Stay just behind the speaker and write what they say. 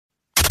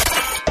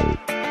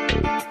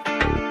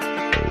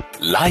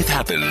Life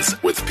Happens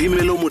with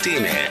Phimelo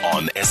Mutine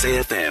on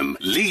SAFM,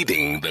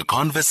 leading the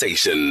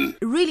conversation.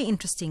 A really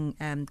interesting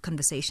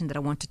conversation that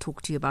I want to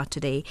talk to you about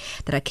today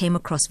that I came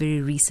across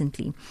very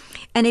recently.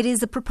 And it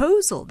is a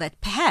proposal that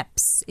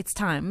perhaps it's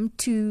time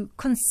to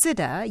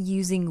consider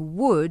using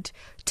wood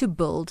to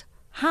build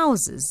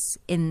houses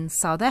in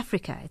South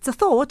Africa. It's a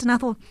thought, and I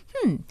thought,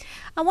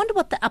 I wonder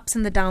what the ups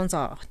and the downs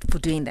are for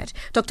doing that.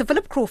 Dr.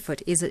 Phillip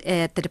Crafford is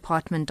at the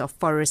Department of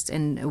Forest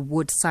and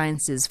Wood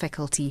Sciences,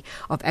 Faculty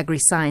of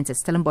AgriSciences at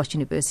Stellenbosch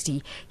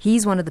University.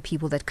 He's one of the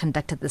people that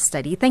conducted this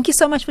study. Thank you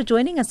so much for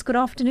joining us. Good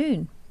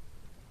afternoon.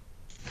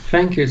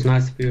 Thank you. It's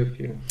nice to be with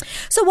you.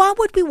 So why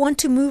would we want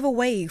to move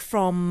away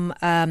from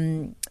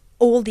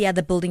all the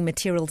other building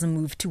materials and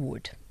move to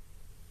wood?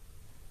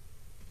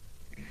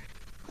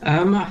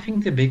 I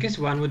think the biggest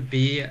one would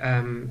be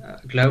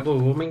global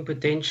warming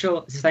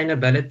potential,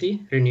 sustainability,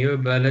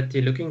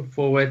 renewability. Looking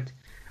forward,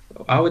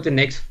 how would the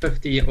next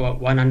 50 or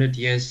 100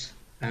 years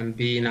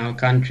be in our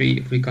country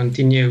if we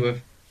continue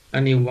with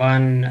only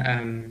one,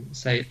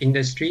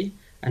 industry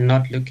and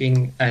not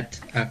looking at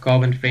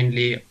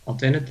carbon-friendly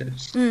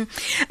alternatives?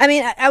 I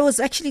mean, I was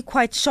actually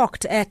quite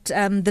shocked at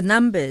the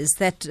numbers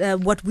that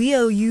what we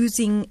are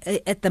using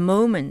at the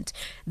moment,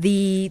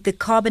 the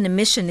carbon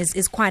emission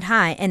is quite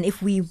high. And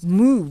if we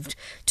moved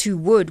to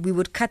wood, we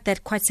would cut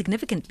that quite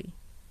significantly.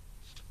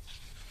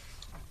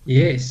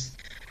 Yes.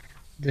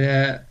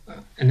 The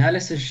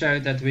analysis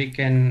showed that we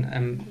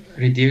can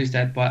reduce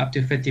that by up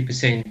to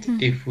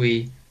 30% if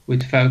we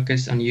would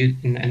focus on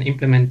and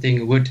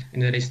implementing wood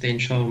in the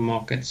residential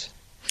markets.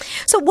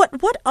 So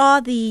what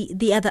are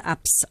the other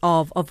ups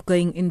of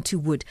going into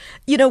wood?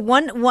 You know,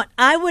 what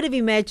I would have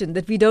imagined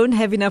that we don't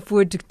have enough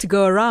wood to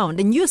go around,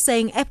 and you're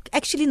saying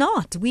actually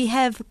not. We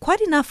have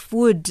quite enough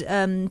wood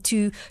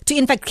to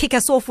in fact kick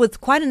us off with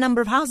quite a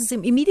number of houses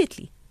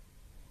immediately.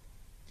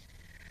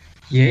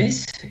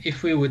 Yes,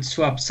 if we would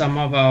swap some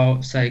of our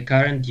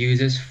current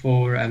uses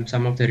for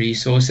some of the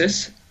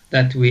resources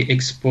that we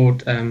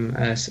export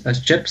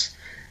as chips.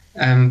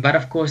 But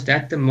of course,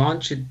 that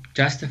demand should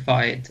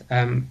justify it.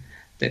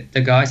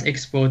 The guys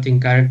exporting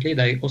currently,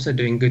 they're also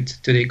doing good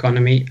to the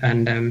economy.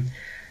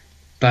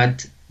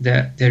 But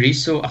the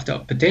resource of the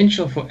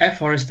potential for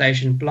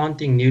afforestation,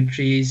 planting new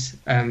trees,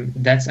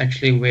 that's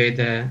actually where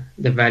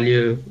the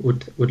value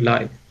would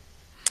lie.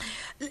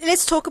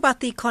 Let's talk about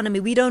the economy.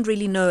 We don't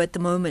really know at the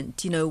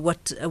moment,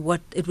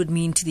 what it would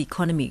mean to the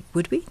economy.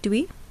 Would we? Do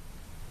we?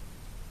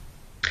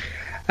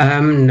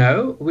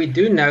 No, we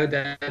do know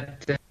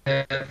that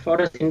the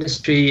forest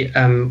industry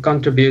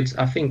contributes,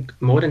 I think,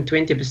 more than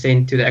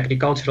 20% to the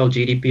agricultural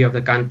GDP of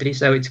the country,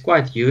 so it's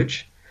quite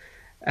huge.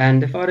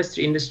 And the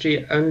forestry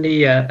industry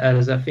only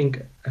has, I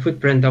think, a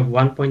footprint of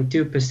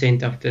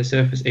 1.2% of the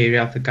surface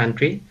area of the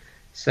country,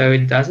 so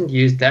it doesn't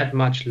use that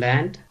much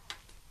land,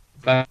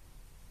 but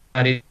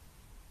it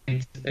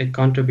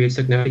contributes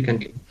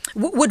significantly.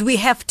 Would we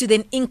have to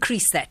then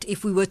increase that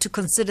if we were to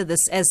consider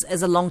this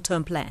as a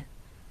long-term plan?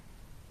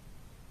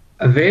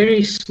 A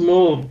very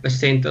small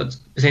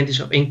percentage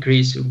of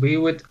increase. We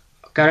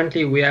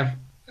have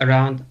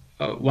around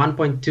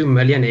 1.2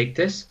 million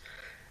hectares,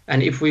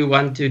 and if we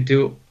want to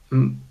do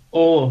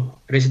all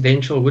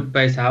residential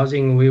wood-based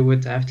housing, we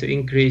would have to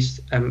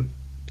increase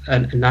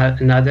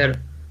another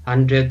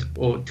 100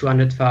 or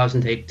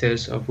 200,000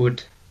 hectares of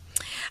wood.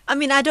 I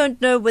mean, I don't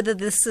know whether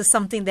this is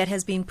something that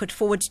has been put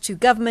forward to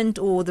government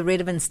or the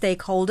relevant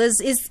stakeholders.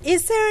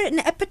 Is there an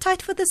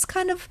appetite for this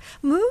kind of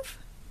move?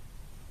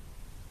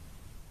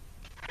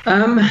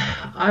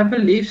 I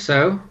believe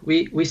so.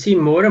 We see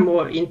more and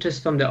more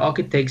interest from the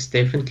architects,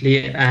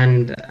 definitely,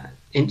 and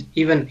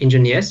even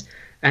engineers.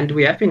 And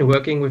we've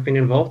been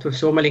involved with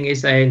Sawmilling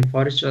SA and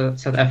Forest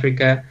South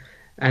Africa,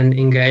 and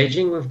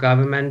engaging with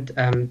government,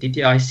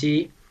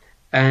 DTIC,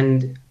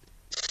 and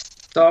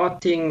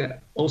starting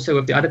also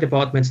with the other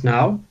departments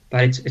now.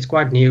 But it's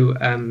quite new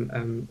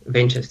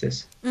ventures,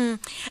 this. And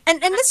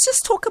let's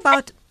just talk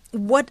about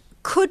what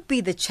could be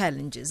the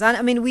challenges.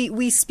 I mean,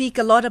 we speak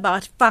a lot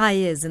about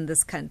fires in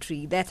this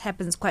country. That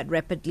happens quite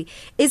rapidly.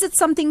 Is it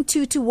something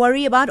to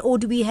worry about, or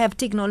do we have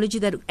technology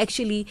that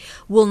actually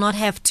will not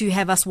have to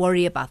have us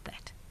worry about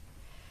that?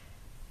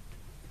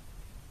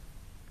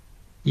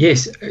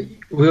 Yes,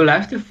 we'll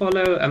have to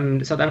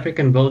follow South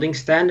African building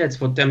standards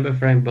for timber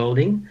frame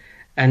building,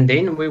 and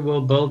then we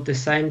will build the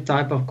same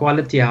type of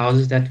quality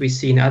houses that we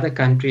see in other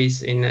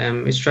countries in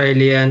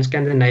Australia and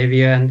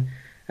Scandinavia and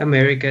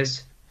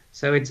Americas.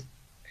 So it's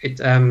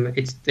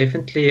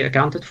definitely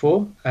accounted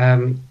for,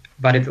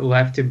 but it will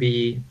have to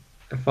be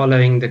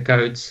following the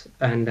codes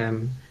and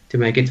to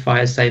make it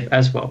fire safe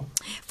as well.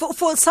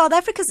 For South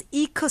Africa's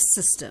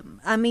ecosystem,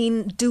 I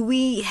mean, do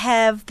we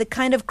have the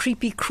kind of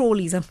creepy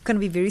crawlies, I'm going to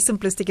be very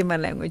simplistic in my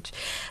language,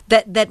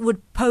 that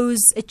would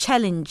pose a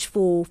challenge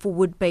for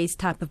wood-based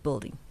type of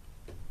building?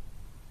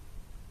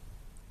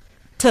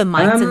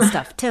 Termites and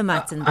stuff,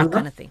 termites and that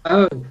kind of thing.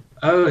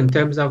 Oh, in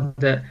terms of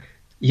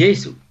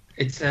yes,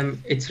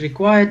 it's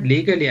required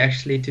legally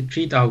actually to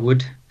treat our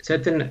wood.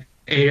 Certain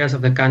areas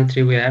of the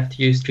country we have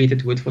to use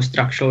treated wood for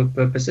structural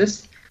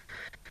purposes.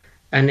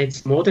 And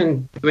it's more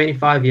than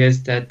 25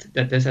 years that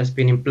this has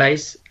been in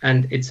place,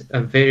 and it's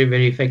a very,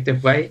 very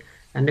effective way.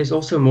 And there's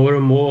also more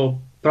and more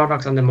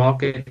products on the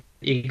market,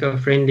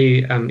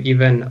 eco-friendly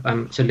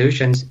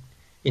solutions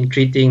in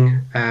treating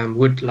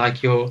wood,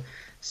 like your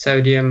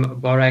sodium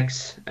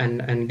borax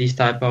and these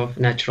type of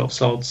natural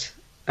salts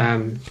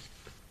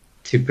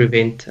to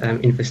prevent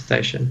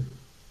infestation.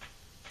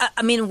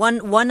 I mean,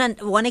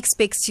 one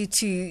expects you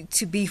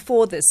to be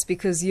for this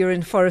because you're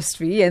in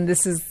forestry and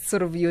this is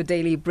sort of your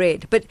daily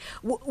bread. But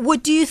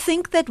do you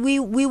think that we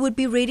would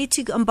be ready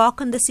to embark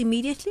on this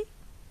immediately?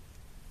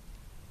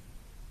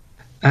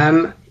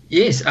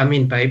 Yes, I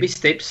mean, baby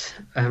steps,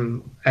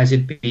 as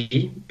it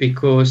be,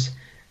 because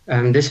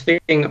this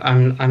thing,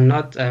 I'm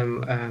not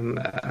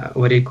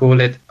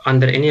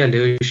under any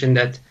illusion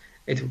that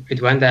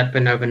it won't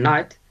happen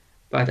overnight.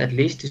 But at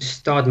least to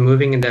start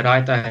moving in the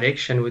right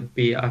direction would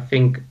be, I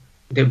think,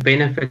 the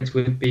benefits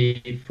would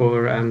be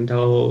for the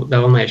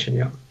whole nation,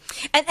 yeah.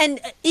 And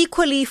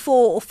equally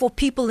for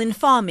people in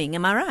farming,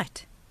 am I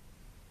right?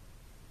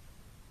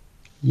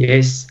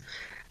 Yes,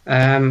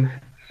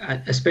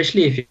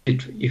 especially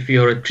if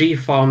you're a tree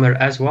farmer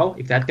as well,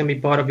 if that can be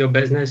part of your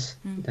business,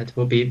 that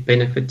will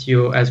benefit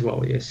you as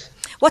well. Yes.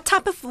 What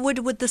type of wood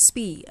would this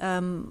be?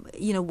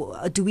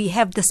 Do we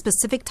have the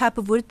specific type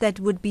of wood that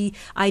would be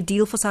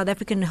ideal for South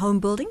African home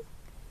building?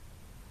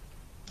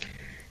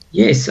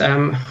 Yes,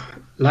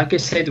 like I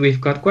said, we've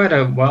got quite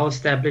a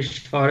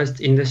well-established forest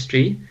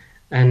industry,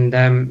 and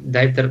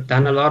they've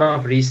done a lot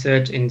of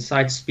research in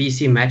site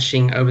species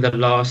matching over the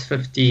last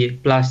 50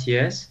 plus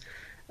years.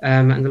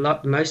 And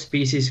most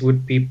species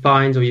would be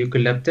pines or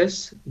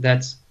eucalyptus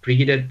that's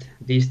breeded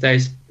these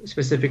days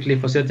specifically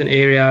for certain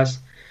areas,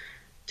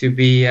 to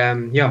be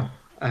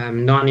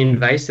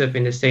non-invasive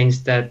in the sense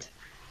that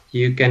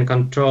you can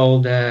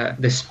control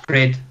the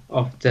spread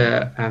of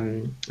the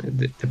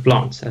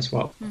plants as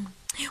well.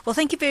 Well,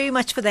 thank you very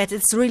much for that.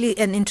 It's really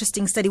an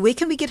interesting study. Where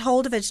can we get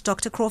hold of it,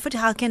 Dr. Crawford?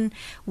 How can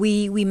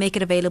we make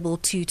it available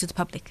to the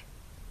public?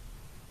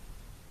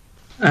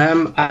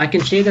 I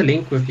can share the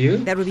link with you.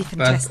 That would be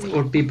fantastic.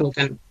 Or people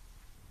can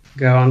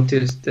go on to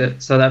the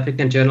South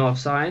African Journal of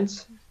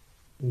Science.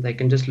 They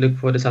can just look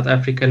for the South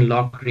African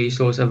log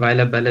resource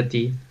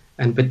availability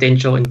and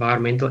potential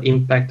environmental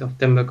impact of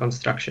timber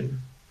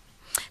construction.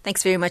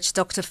 Thanks very much,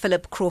 Dr.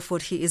 Phillip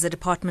Crafford. He is a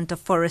Department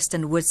of Forest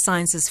and Wood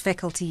Sciences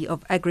Faculty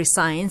of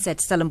AgriScience at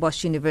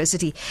Stellenbosch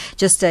University,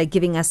 just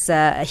giving us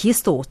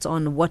his thoughts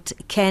on what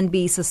can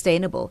be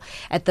sustainable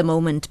at the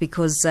moment,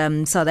 because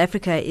South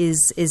Africa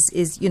is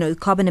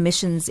carbon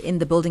emissions in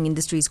the building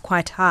industry is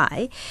quite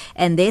high,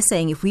 and they're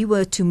saying if we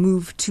were to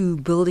move to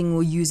building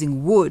or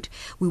using wood,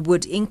 we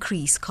would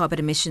increase carbon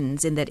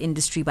emissions in that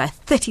industry by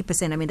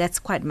 30%. I mean, that's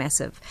quite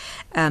massive,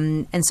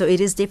 and so it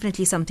is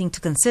definitely something to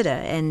consider,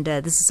 and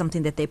this is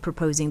something that they're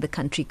proposing the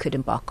country could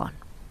embark on.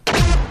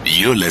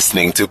 You're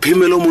listening to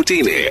Phimelo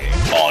Motene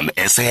on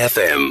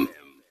SAFM.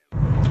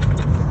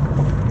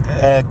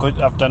 Good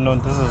afternoon.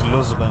 This is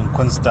Luzuka in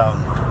Queenstown.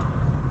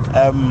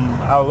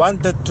 I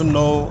wanted to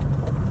know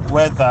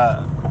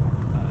whether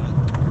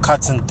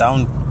cutting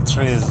down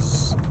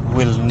trees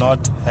will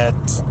not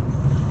hurt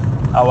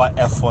our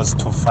efforts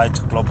to fight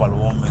global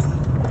warming,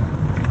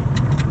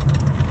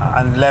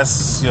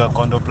 unless you're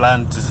going to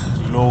plant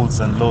loads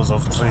and loads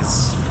of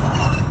trees.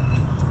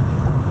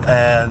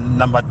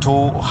 Number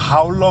two,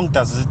 how long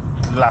does it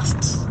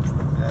last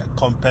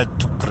compared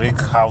to brick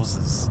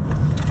houses?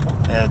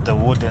 The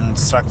wooden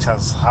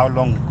structures, how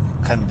long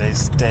can they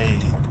stay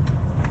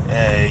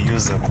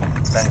usable?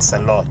 Thanks a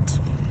lot.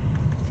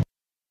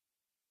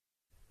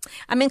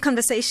 I'm in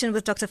conversation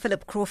with Dr.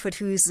 Phillip Crafford,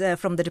 who's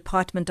from the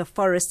Department of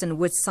Forest and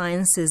Wood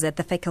Sciences at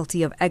the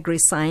Faculty of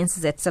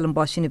AgriSciences at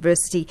Stellenbosch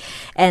University.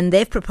 And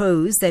they've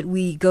proposed that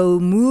we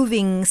go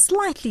moving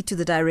slightly to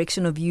the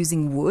direction of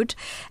using wood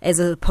as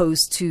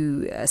opposed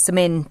to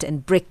cement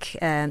and brick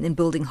in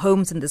building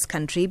homes in this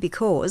country,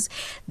 because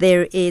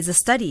there is a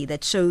study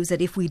that shows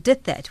that if we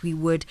did that, we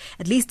would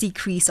at least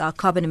decrease our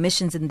carbon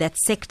emissions in that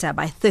sector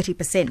by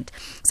 30%.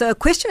 So a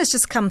question has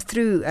just come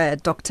through,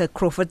 Dr.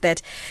 Crafford,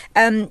 that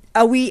are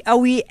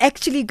we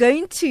actually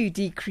going to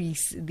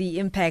decrease the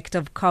impact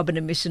of carbon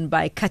emission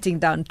by cutting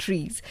down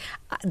trees?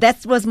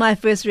 That was my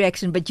first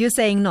reaction, but you're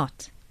saying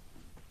not.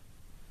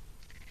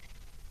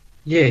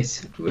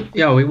 Yes,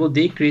 we will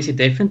decrease it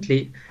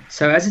definitely.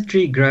 So as a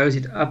tree grows,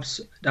 it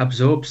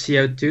absorbs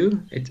CO2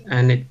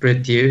 and it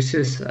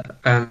produces,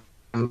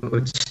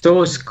 it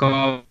stores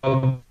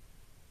carbon.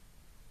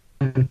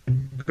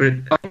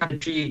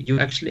 You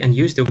actually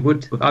use the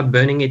wood without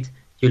burning it.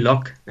 You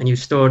lock and you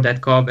store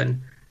that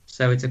carbon.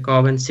 So it's a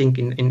carbon sink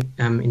in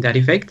that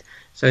effect.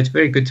 So it's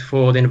very good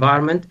for the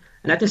environment.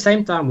 And at the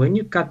same time, when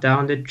you cut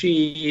down the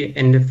tree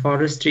in the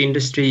forestry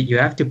industry, you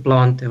have to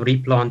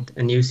replant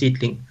a new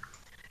seedling.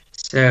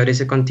 So there's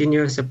a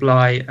continuous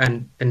supply,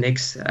 and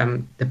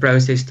the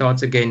process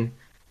starts again.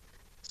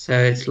 So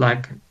it's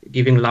like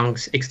giving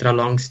extra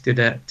lungs to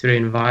the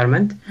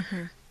environment.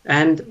 Mm-hmm.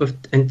 And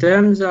in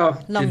terms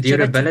of the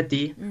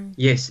durability,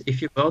 yes,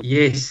 if you will,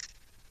 yes.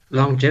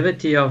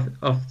 longevity of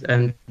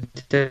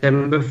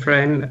timber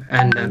frame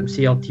and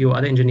CLT or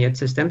other engineered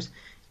systems,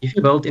 if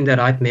you build in the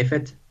right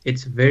method,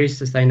 it's very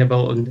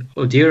sustainable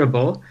or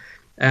durable.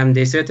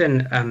 There's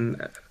certain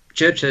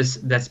churches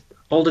that's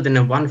older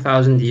than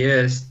 1,000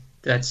 years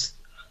that's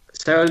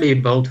solely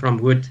built from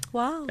wood.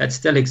 Wow. That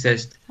still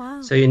exist.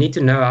 Wow. So you need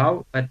to know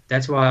how, but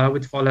that's why I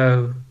would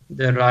follow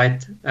the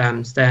right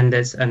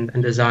standards and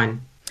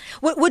design.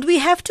 Would we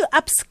have to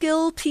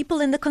upskill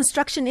people in the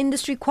construction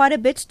industry quite a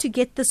bit to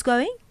get this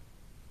going?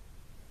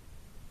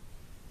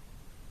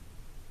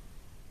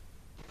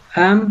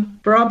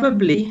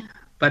 Probably,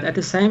 but at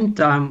the same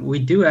time, we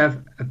do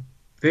have a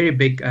very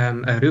big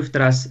roof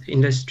truss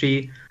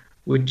industry,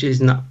 which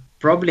is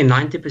probably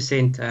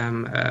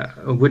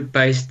 90%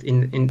 wood-based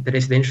in the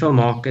residential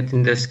market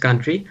in this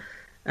country.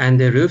 And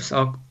the roofs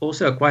are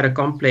also quite a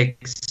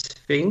complex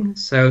thing.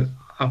 So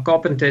our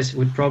carpenters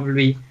would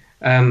probably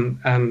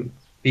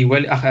be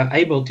well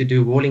able to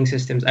do walling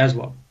systems as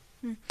well.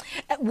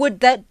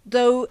 Would that,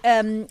 though,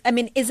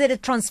 is it a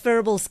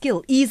transferable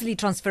skill, easily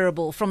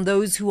transferable from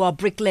those who are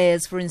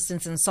bricklayers, for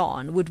instance, and so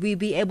on? Would we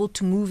be able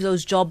to move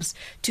those jobs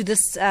to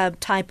this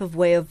type of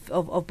way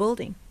of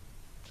building?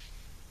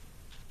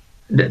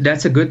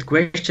 That's a good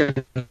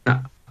question.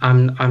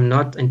 I'm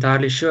not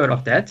entirely sure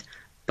of that,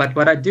 but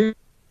what I do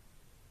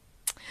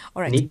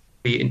need to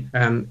be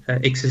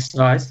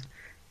exercised,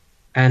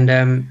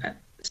 and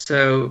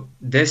so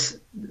this,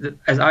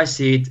 as I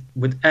see it,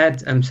 would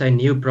add say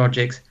new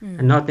projects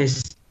and not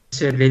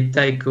necessarily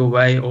take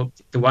away or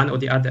the one or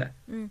the other.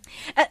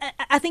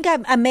 I think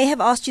I may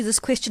have asked you this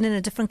question in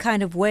a different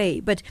kind of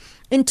way, but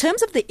in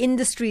terms of the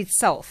industry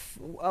itself,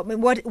 I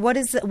mean, what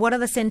are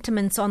the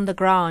sentiments on the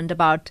ground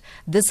about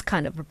this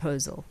kind of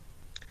proposal?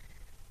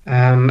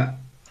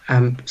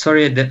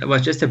 Sorry, that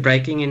was just a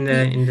breaking in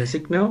the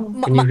signal.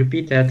 Can you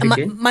repeat that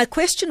again? My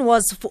question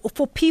was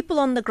for people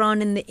on the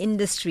ground in the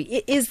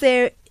industry, is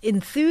there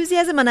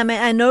enthusiasm? And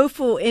I know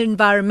for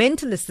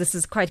environmentalists this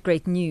is quite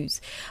great news,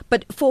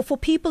 but for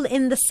people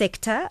in the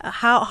sector,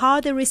 how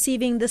are they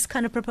receiving this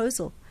kind of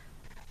proposal?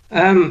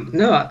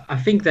 No, I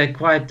think they're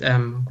quite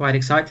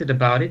excited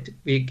about it.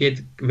 We get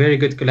very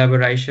good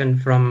collaboration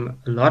from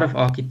a lot of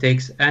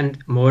architects and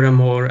more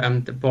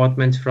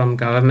departments from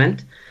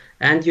government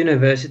and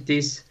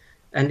universities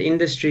and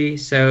industry.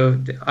 So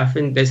I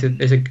think there's a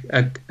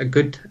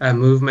good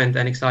movement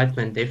and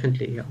excitement,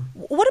 definitely. Yeah.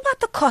 What about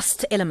the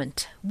cost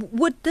element?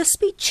 Would this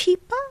be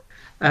cheaper?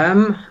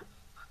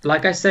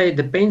 Like I say, it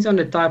depends on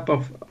the type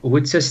of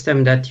wood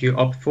system that you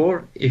opt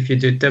for. If you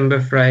do timber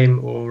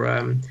frame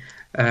or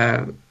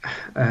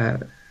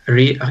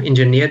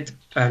re-engineered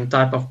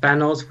type of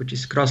panels, which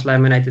is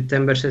cross-laminated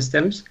timber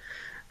systems,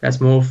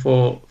 that's more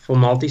for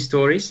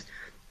multi-stories.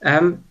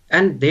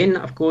 And then,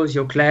 of course,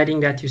 your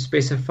cladding that you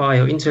specify,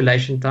 your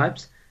insulation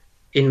types.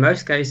 In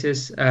most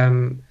cases,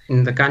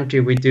 in the country,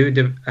 we do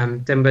the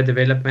timber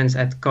developments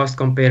at cost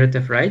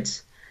comparative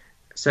rates.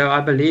 So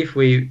I believe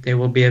there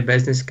will be a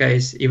business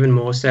case even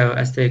more so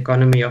as the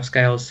economy of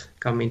scales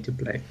come into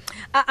play.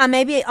 I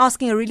may be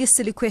asking a really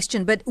silly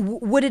question, but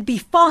would it be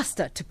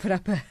faster to put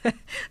up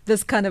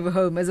this kind of a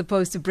home as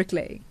opposed to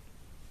bricklaying?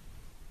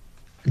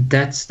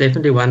 That's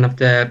definitely one of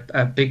the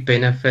big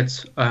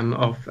benefits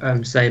of,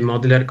 say,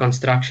 modular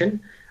construction,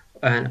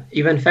 and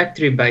even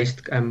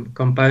factory-based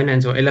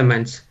components or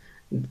elements.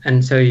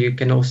 And so you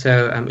can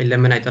also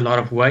eliminate a lot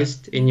of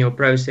waste in your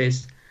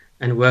process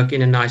and work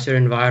in a nicer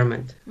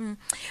environment.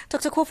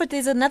 Dr. Crafford,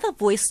 there's another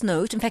voice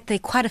note. In fact, there are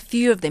quite a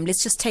few of them.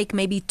 Let's just take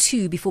maybe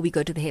two before we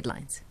go to the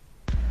headlines.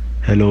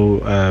 Hello,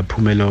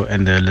 Phumelo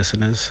and the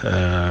listeners.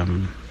 I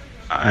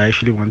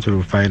actually want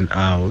to find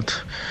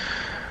out,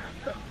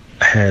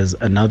 has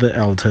another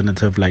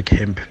alternative like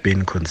hemp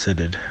been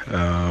considered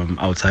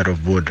outside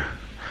of wood?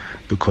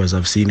 Because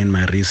I've seen in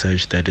my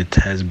research that it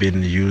has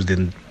been used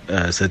in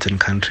certain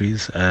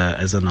countries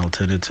as an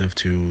alternative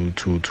to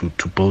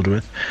build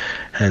with.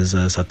 Has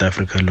South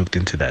Africa looked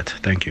into that?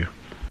 Thank you.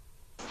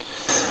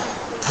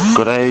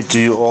 Good day to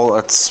you all.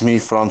 It's me,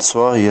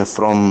 Francois, here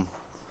from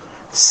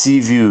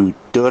Seaview,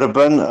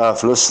 Durban.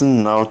 I've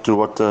listened now to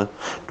what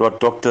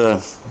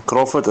Dr.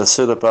 Crafford has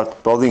said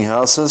about building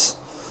houses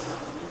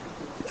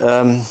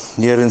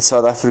here in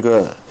South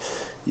Africa.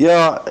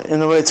 Yeah,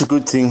 in a way it's a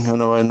good thing,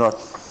 in a way not.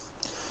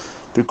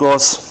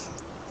 Because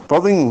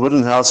building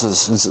wooden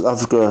houses in South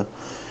Africa,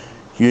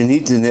 you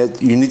need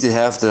to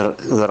have the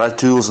right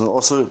tools, and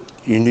also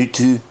you need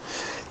to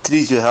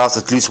treat your house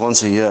at least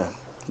once a year.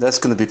 That's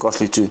going to be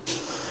costly too.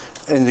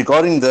 And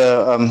regarding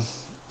the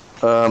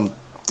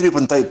tree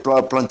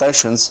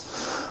plantations,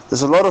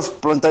 there's a lot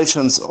of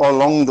plantations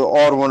along the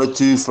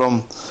R102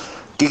 from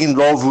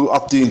Gigindlovu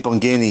up to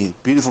Impangeni.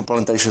 Beautiful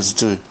plantations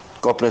too.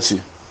 God bless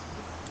you.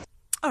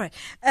 All right.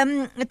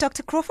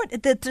 Dr.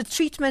 Crafford, the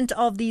treatment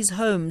of these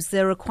homes,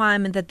 the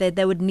requirement that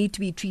they would need to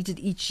be treated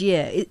each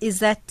year,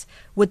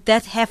 would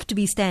that have to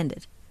be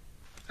standard?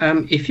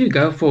 If you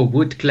go for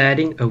wood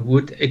cladding, a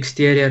wood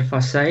exterior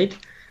facade,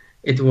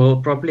 it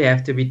will probably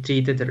have to be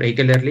treated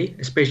regularly,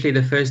 especially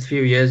the first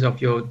few years of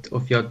your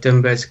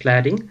timber's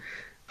cladding.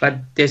 But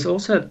there's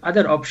also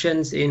other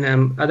options in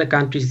other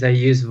countries. They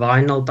use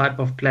vinyl type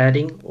of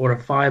cladding or a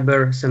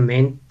fiber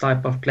cement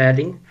type of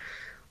cladding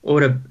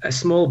or a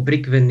small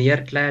brick veneer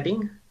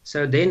cladding.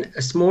 So then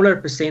a smaller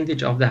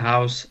percentage of the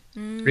house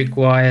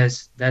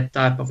requires that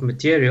type of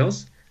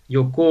materials.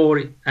 Your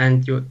core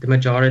and the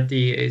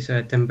majority is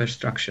a timber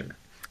structure.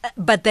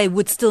 But they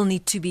would still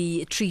need to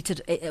be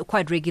treated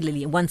quite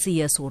regularly, once a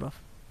year sort of.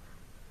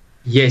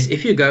 Yes,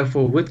 if you go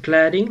for wood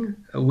cladding,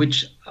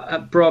 which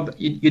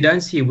you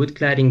don't see wood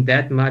cladding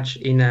that much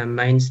in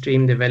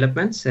mainstream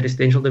developments,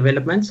 residential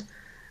developments,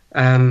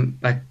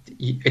 but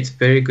it's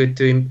very good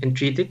to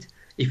treat it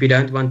if you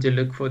don't want to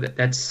look for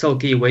that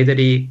silky,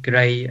 weathery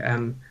grey,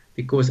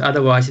 because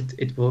otherwise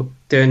it will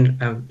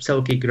turn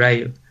silky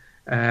grey.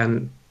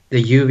 The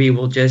UV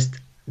will just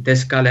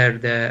discolor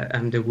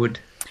the wood.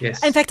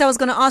 Yes. In fact, I was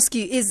going to ask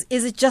you, is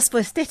it just for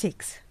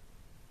aesthetics?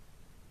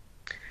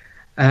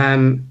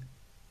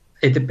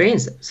 It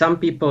depends. Some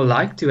people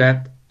like to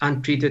have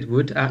untreated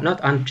wood,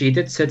 not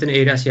untreated. Certain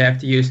areas you have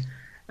to use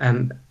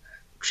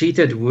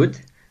treated wood,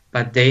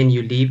 but then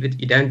you leave it.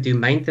 You don't do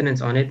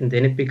maintenance on it, and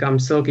then it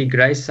becomes silky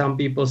grey. Some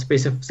people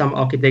some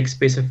architects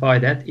specify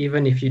that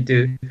even if you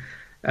do,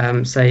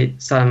 say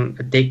some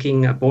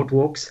decking,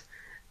 boardwalks,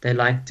 they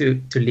like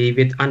to leave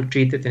it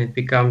untreated, and it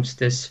becomes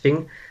this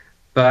thing.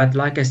 But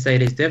like I say,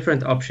 there's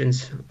different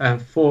options, 4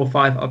 or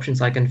 5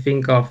 options I can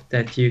think of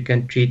that you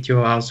can treat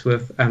your house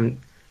with.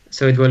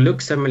 So it will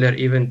look similar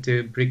even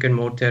to brick and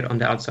mortar on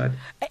the outside.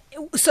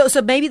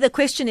 So maybe the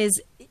question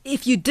is,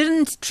 if you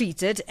didn't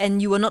treat it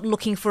and you were not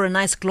looking for a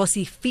nice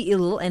glossy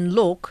feel and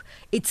look,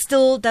 it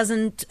still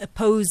doesn't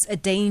pose a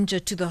danger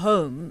to the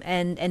home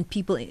and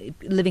people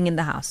living in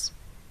the house?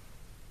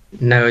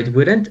 No, it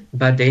wouldn't.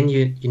 But then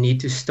you need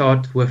to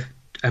start with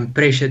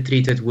pressure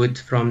treated wood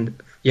from,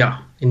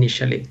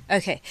 initially.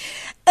 Okay.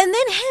 And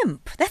then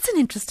hemp. That's an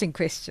interesting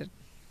question.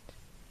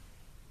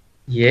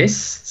 Yes,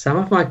 some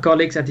of my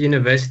colleagues at the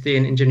university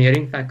and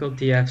engineering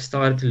faculty have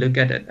started to look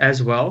at it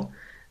as well,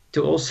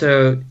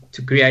 to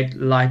create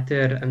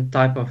lighter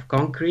type of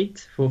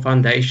concrete for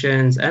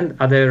foundations and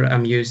other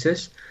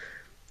uses.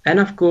 And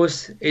of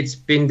course, it's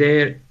been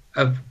there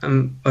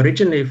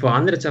originally for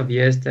hundreds of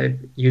years. They're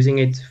using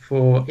it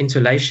for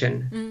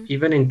insulation.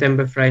 Even in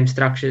timber frame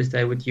structures,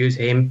 they would use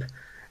hemp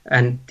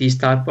and these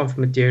type of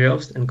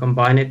materials and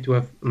combine it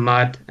with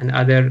mud and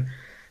other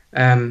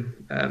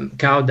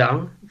cow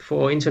dung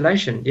for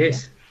insulation.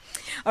 Yes.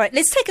 All right,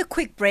 let's take a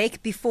quick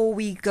break before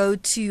we go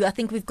to, I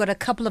think we've got a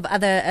couple of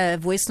other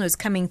voice notes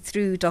coming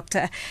through,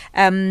 Doctor.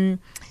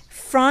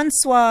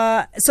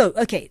 Francois, so,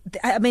 okay,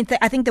 I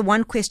think the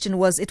one question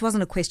was, it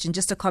wasn't a question,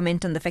 just a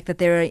comment on the fact that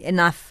there are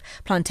enough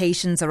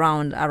plantations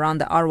around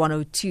the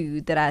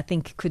R102 that I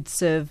think could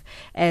serve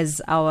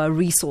as our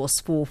resource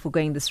for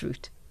going this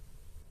route.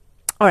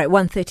 All right,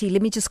 1:30.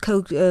 Let me just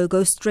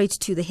go straight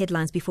to the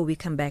headlines before we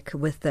come back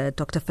with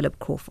Dr. Phillip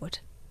Crafford.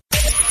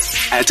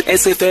 At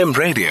SFM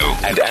Radio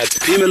and at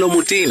Phimelo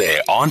Mutile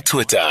on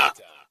Twitter.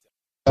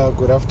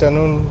 Good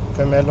afternoon,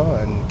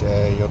 Phimelo,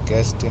 and your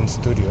guest in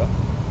studio.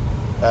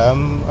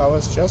 I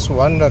was just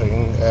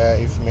wondering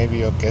if maybe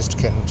your guest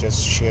can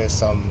just share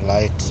some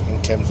light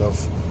in terms of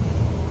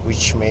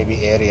which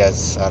maybe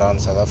areas around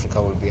South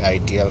Africa will be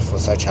ideal for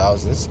such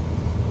houses.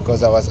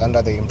 Because I was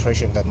under the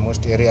impression that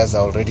most areas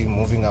are already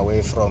moving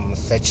away from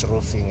thatch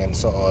roofing and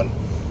so on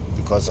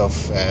because of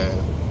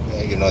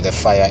the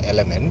fire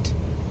element.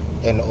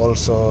 And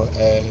also,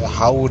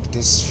 how would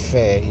this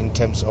fare in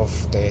terms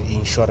of the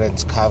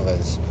insurance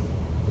covers?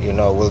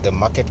 Will the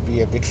market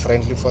be a bit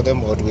friendly for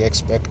them, or do we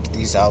expect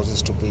these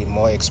houses to be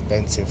more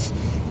expensive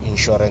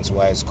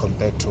insurance-wise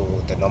compared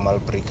to the normal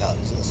brick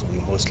houses we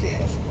mostly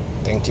have?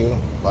 Thank you.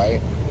 Bye.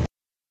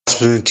 Good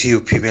afternoon to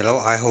you, Phimelo.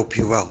 I hope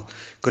you're well.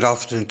 Good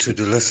afternoon to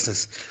the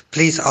listeners.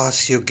 Please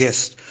ask your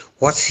guest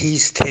what's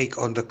his take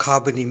on the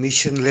carbon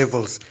emission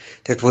levels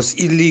that was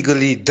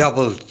illegally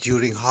doubled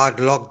during hard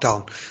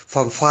lockdown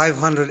from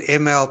 500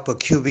 ml per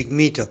cubic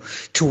meter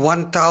to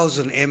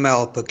 1,000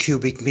 ml per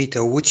cubic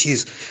meter, which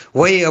is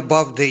way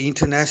above the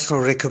international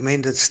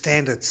recommended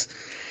standards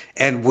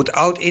and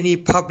without any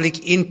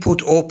public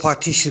input or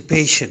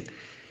participation.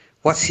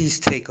 What's his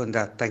take on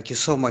that? Thank you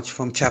so much.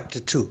 From Chapter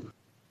 2.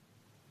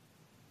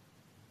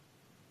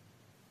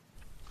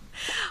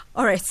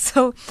 All right,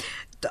 so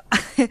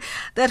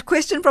that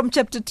question from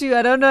Chapter 2,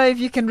 I don't know if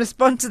you can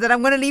respond to that.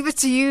 I'm going to leave it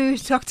to you,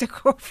 Dr.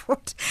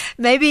 Crafford.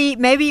 Maybe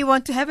you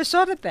want to have a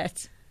shot at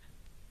that.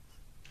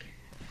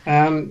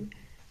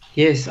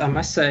 Yes, I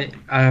must say,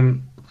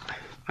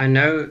 I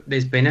know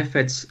there's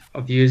benefits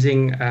of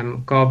using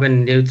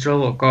carbon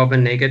neutral or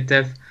carbon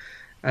negative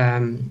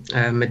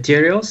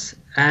materials.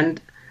 And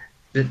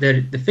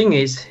the thing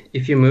is,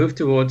 if you move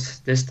towards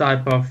this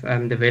type of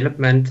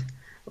development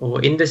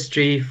or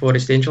industry for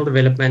residential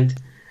development,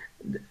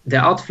 the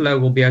outflow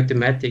will be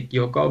automatic.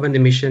 Your carbon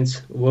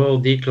emissions will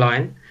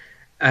decline.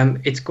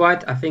 It's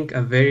quite, I think,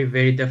 a very,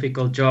 very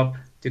difficult job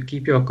to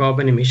keep your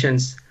carbon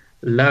emissions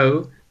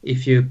low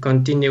if you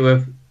continue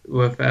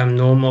with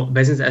normal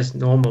business as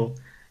normal,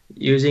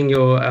 using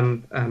your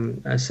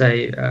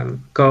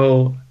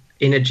coal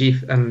energy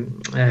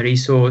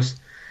resource.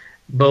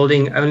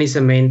 Building only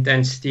cement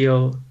and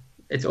steel,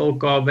 it's all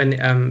carbon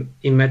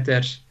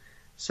emitters.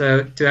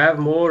 So to have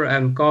more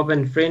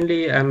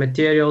carbon-friendly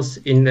materials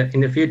in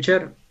the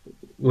future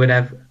would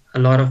have a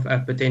lot of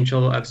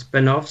potential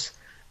spin-offs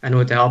and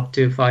would help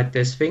to fight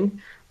this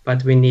thing.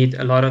 But we need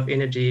a lot of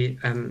energy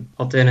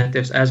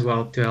alternatives as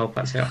well to help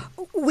us out.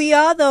 We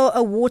are, though,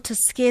 a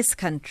water-scarce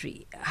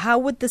country. How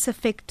would this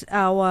affect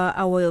our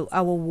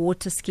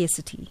water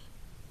scarcity?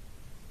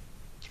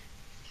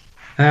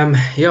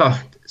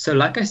 So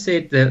like I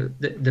said,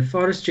 the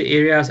forestry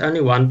area is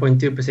only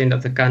 1.2%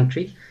 of the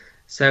country.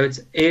 So it's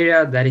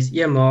area that is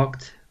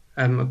earmarked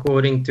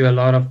according to a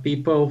lot of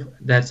people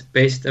that's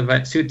best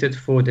suited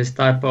for this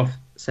type of,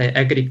 say,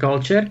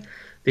 agriculture,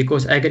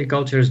 because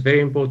agriculture is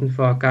very important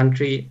for our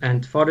country,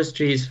 and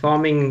forestry is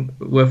farming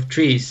with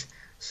trees.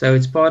 So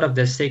it's part of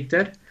the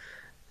sector,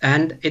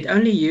 and it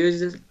only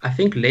uses, I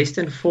think, less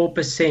than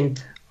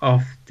 4%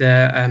 of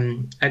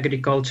the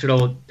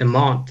agricultural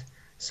demand.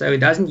 So it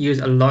doesn't use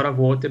a lot of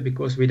water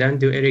because we don't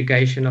do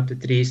irrigation of the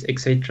trees,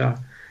 etc.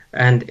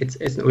 And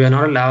we are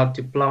not allowed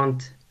to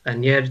plant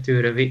near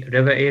to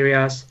river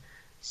areas.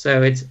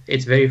 So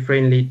it's very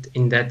friendly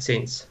in that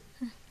sense.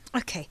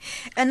 Okay.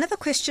 Another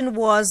question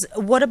was,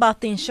 what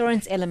about the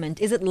insurance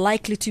element? Is it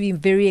likely to be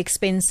very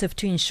expensive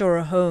to insure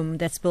a home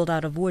that's built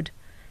out of wood?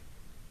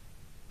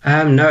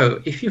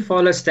 No. If you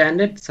follow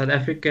South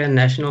African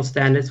national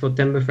standards for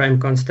timber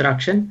frame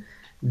construction,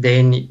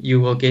 then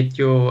you will get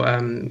your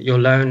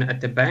loan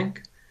at the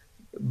bank.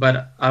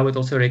 But I would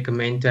also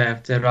recommend to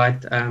have the right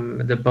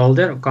the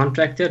builder or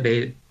contractor.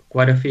 There are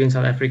quite a few in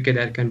South Africa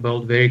that can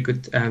build very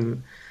good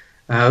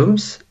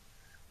homes.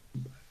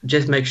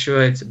 Just make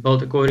sure it's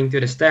built according to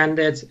the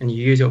standards, and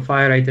you use your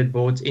fire-rated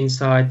boards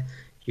inside.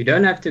 You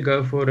don't have to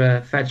go for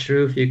a thatch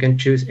roof. You can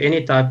choose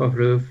any type of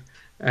roof,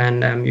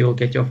 and you'll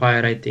get your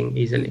fire rating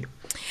easily.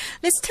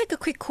 Let's take a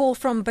quick call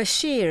from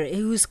Bashir,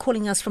 who's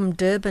calling us from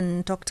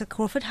Durban. Dr.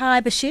 Crawford. Hi,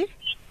 Bashir.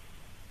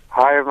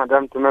 Hi,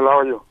 Madam Tumelo. How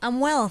are you? I'm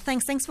well,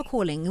 thanks. Thanks for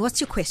calling.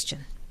 What's your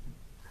question?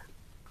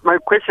 My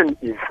question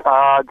is,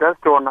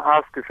 just want to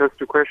ask the first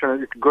question.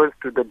 It goes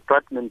to the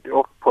Department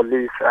of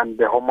Police and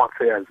the Home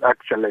Affairs,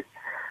 actually.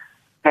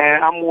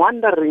 I'm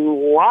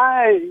wondering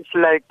why it's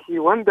like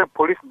when the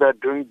police are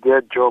doing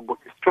their job,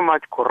 it's too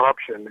much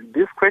corruption.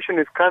 This question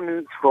is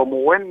coming from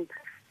when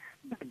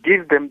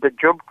give them the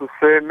job to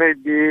say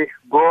maybe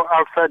go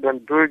outside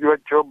and do your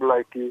job,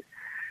 like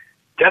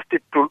just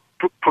to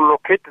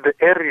locate the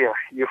area.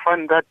 You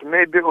find that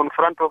maybe on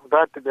front of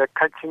that they're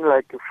catching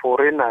like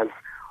foreigners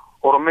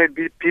or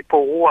maybe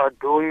people who are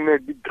doing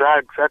maybe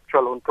drugs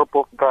actually on top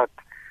of that,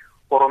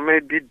 or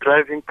maybe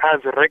driving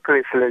cars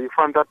recklessly. You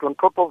find that on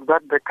top of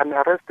that they can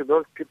arrest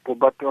those people,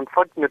 but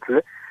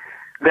unfortunately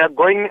they are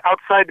going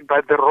outside by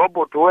the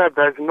robot where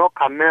there's no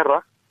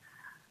camera.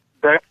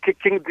 They're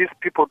kicking these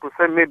people to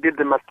say maybe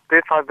they must pay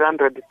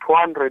 500,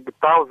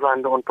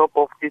 200,000 on top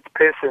of each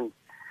person.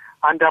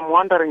 And I'm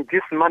wondering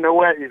this money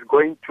where is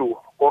going to,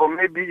 or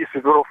maybe it's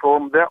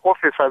from their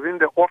officers in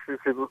the office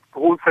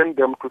who send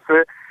them to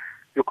say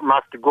you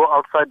must go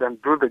outside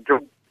and do the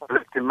job,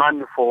 collect the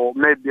money for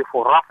maybe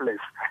for roughness.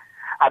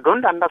 I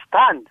don't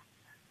understand.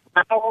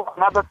 Now,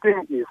 another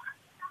thing is,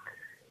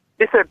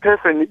 if a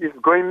person is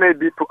going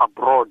maybe to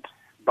abroad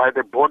by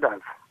the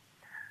borders,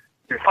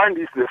 you find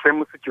it's the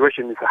same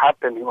situation is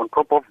happening on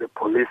top of the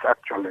police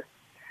actually.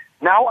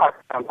 Now I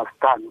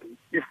understand.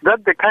 Is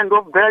that the kind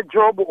of their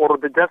job, or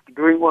they're just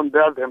doing on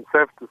there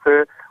themselves to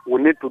say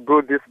we need to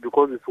do this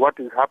because it's what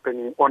is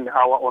happening on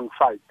our own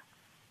side?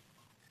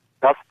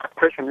 That's the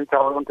question which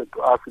I wanted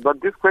to ask.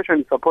 But this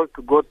question is supposed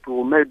to go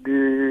to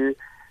maybe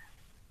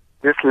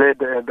this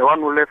lady, the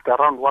one who left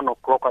around 1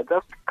 o'clock. I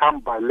just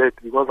come by late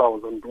because I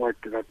was on work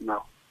right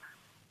now.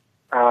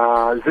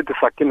 Is it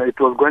Sakina? It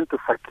was going to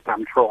Sakina,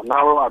 I'm sure.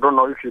 Now I don't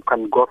know if you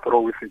can go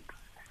through with it.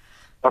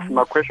 That's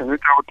my question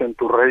which I wanted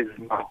to raise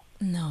now.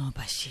 No,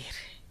 Bashir.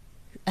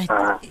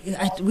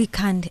 We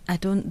can't.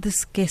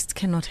 This guest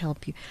cannot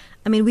help you.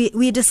 I mean,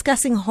 we're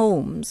discussing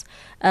homes.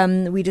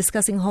 We're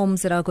discussing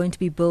homes that are going to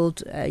be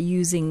built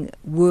using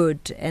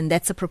wood, and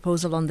that's a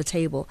proposal on the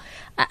table.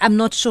 I'm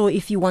not sure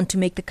if you want to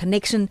make the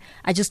connection.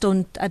 I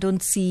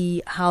don't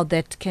see how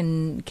that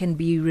can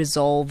be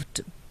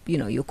resolved. You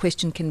know, your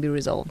question can be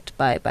resolved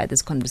by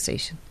this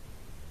conversation.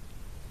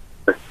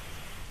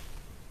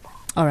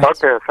 All right.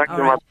 Okay, thank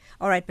you much.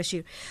 All right,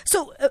 Bashir.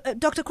 So,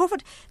 Dr.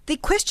 Crawford, the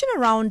question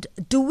around,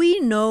 do we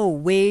know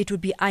where it would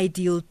be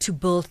ideal to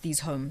build these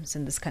homes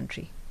in this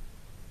country?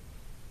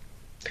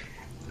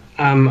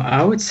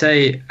 I would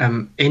say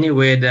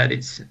anywhere that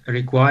it's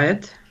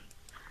required,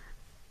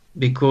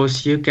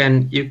 because you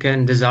can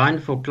design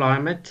for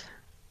climate.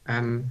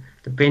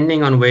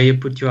 Depending on where you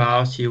put your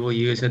house, you will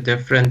use a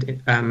different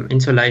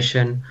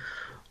insulation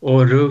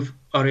or roof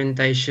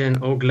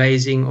orientation or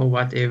glazing or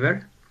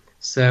whatever.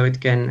 So it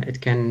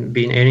can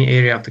be in any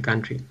area of the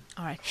country.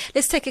 All right.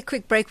 Let's take a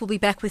quick break. We'll be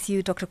back with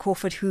you, Dr.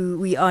 Crawford, who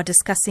we are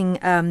discussing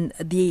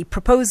the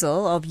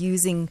proposal of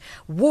using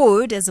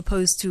wood as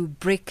opposed to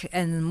brick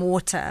and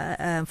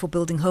mortar for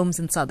building homes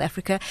in South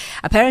Africa.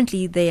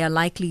 Apparently, they are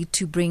likely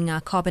to bring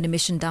our carbon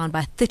emission down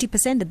by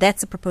 30%.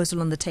 That's a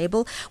proposal on the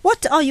table.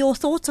 What are your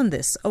thoughts on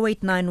this?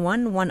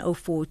 0891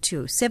 104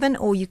 207,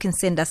 or you can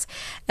send us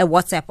a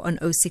WhatsApp on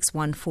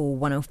 0614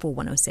 104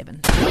 107.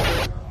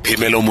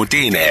 Phimelo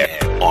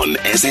Motene on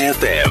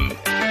SAFM.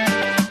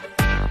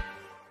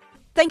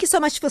 Thank you so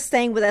much for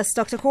staying with us.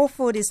 Dr.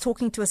 Crawford is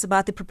talking to us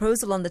about the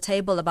proposal on the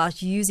table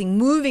about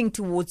moving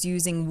towards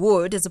using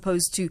wood as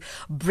opposed to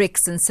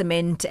bricks and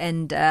cement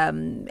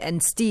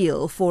and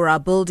steel for our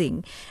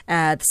building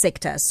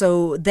sector.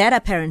 So that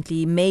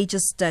apparently may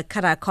just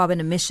cut our carbon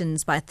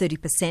emissions by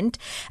 30%.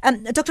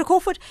 Dr.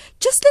 Crawford,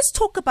 just let's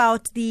talk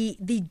about the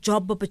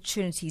job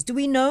opportunities. Do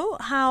we know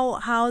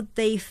how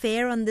they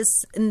fare on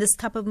this in this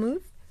type of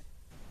move?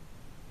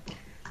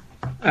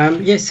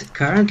 Yes,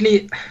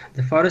 currently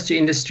the forestry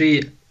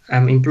industry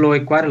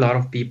employ quite a lot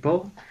of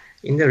people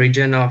in the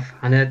region of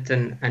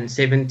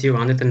 170 to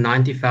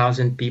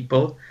 190,000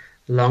 people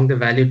along the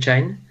value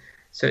chain.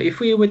 So if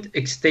we would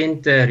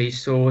extend the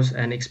resource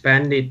and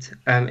expand it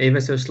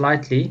ever so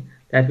slightly,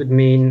 that would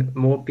mean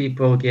more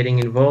people getting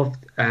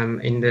involved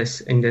in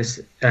this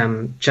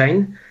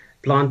chain,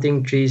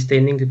 planting trees,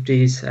 tending to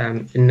trees,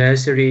 in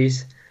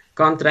nurseries,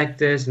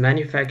 contractors,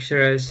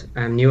 manufacturers,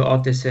 new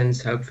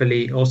artisans,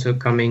 hopefully also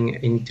coming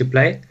into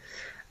play.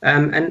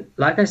 And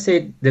like I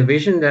said, the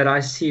vision that I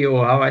see,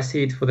 or how I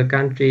see it for the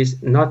country,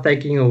 is not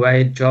taking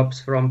away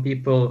jobs from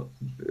people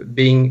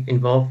being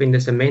involved in the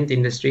cement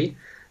industry,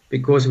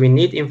 because we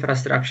need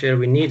infrastructure,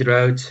 we need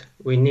roads,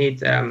 we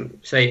need,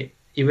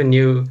 even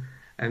new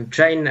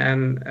train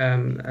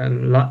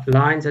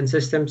lines and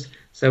systems.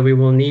 So we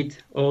will need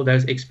all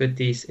those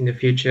expertise in the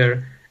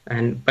future,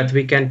 but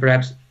we can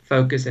perhaps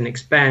focus and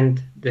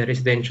expand the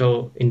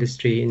residential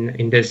industry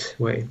in this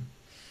way.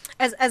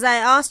 As I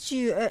asked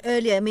you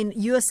earlier, I mean,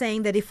 you were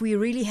saying that if we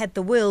really had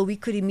the will, we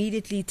could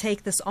immediately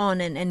take this on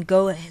and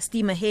go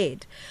steam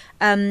ahead.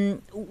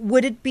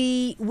 Would it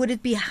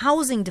be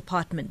housing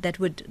department that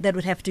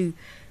would have to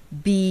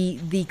be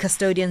the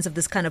custodians of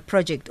this kind of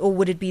project, or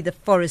would it be the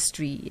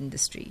forestry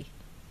industry?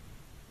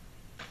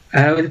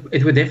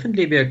 It would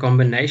definitely be a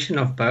combination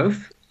of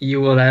both. You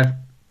will have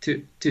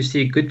to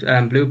see good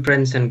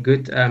blueprints and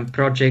good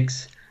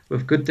projects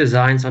with good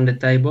designs on the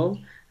table,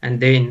 and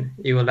then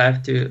you will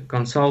have to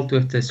consult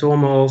with the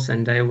sawmills,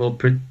 and they will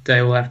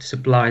have to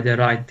supply the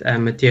right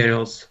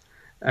materials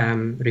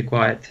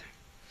required.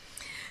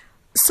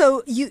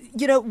 So you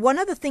know, one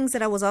of the things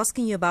that I was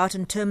asking you about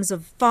in terms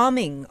of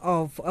farming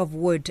of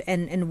wood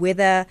and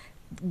whether,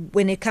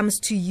 when it comes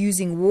to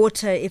using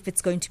water, if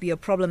it's going to be a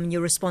problem, and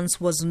your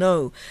response was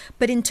no.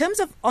 But in terms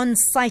of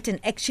on-site and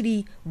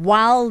actually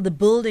while the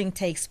building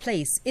takes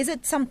place, is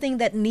it something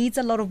that needs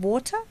a lot of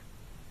water?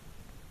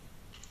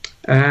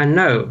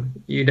 No,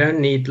 you don't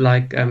need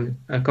like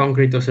a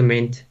concrete or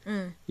cement.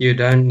 You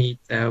don't need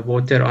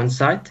water on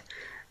site.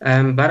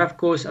 But of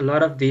course, a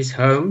lot of these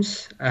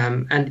homes,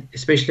 and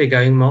especially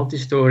going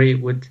multi-story,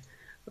 would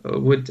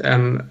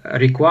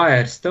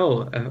require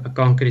still a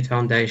concrete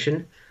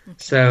foundation. Okay.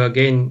 So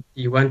again,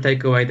 you won't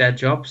take away their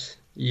jobs.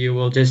 You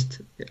will just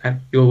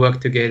you'll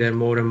work together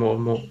more and more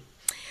and more.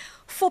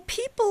 For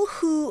people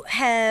who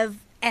have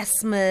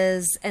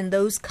asthmas and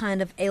those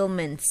kind of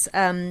ailments,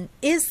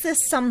 is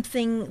this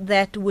something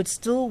that would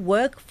still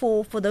work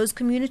for those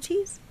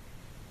communities?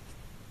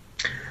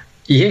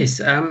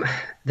 Yes,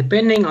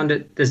 depending on the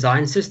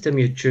design system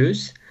you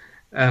choose.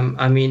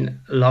 I mean,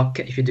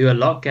 if you do a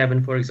log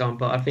cabin, for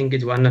example, I think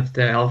it's one of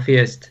the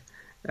healthiest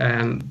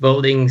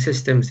building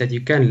systems that you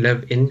can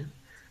live in,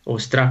 or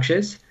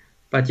structures.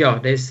 But yeah,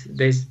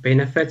 there's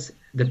benefits,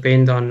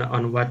 depend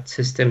on what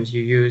systems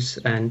you use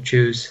and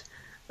choose,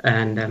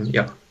 and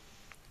yeah.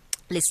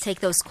 Let's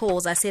take those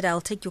calls. I said I'll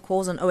take your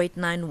calls on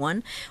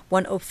 0891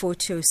 104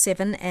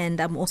 207, and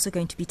I'm also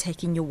going to be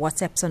taking your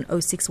WhatsApps on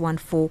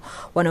 0614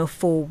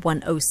 104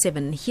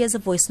 107. Here's a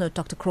voice note,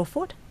 Dr.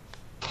 Crawford.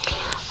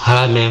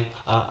 Hi, ma'am.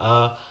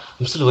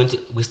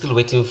 We're still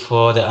waiting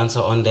for the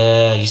answer on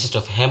the usage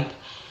of hemp,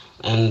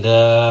 and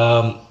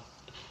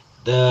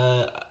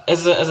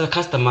as a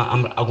customer,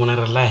 I'm going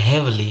to rely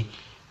heavily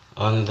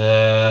on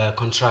the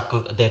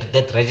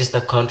that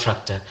registered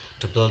contractor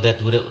to build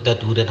that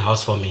wooden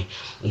house for me.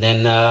 And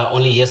then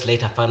only years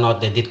later, I found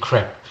out they did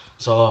crap.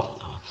 So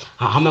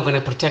how am I going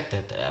to protect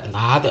it?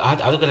 How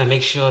are they going to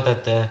make sure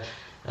that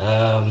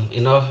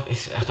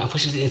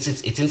unfortunately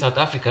it's in South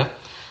Africa,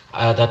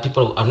 that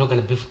people are not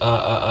going to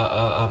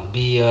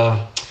be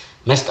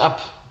messed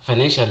up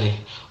financially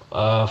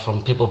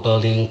from people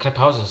building crap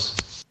houses?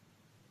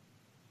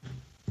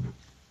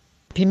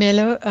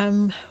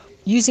 Phimelo,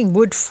 using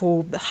wood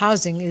for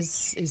housing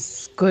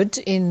is good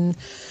in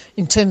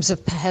terms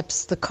of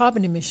perhaps the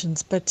carbon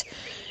emissions, but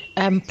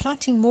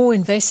planting more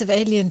invasive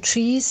alien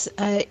trees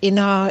in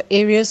our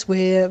areas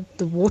where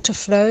the water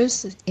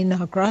flows, in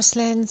our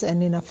grasslands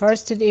and in our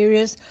forested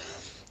areas,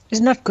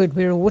 is not good.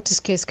 We're a water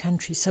scarce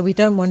country, so we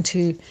don't want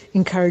to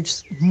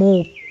encourage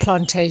more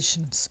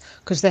plantations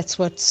because that's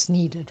what's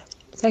needed.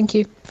 Thank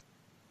you.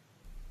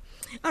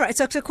 All right,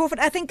 Dr. Crawford,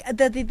 I think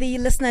that the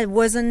listener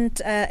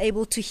wasn't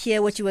able to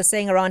hear what you were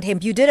saying around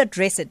hemp. You did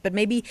address it, but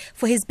maybe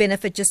for his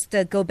benefit, just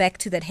go back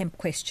to that hemp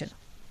question.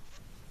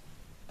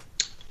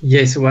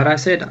 Yes, what I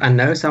said, I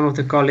know some of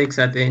the colleagues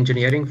at the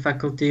engineering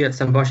faculty at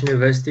Stellenbosch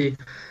University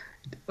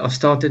have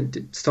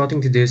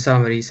starting to do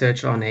some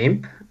research on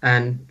hemp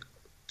and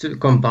to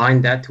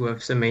combine that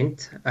with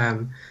cement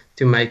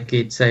to make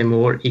it, say,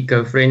 more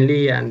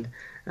eco-friendly and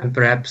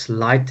perhaps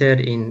lighter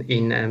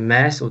in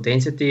mass or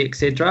density,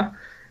 etc.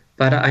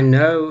 But I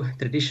know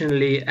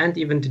traditionally and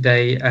even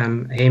today,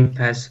 hemp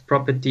has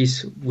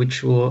properties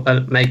which will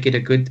make it a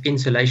good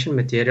insulation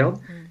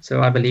material.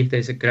 So I believe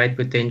there's a great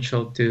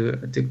potential to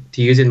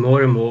use it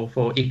more and more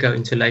for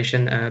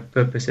eco-insulation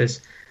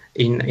purposes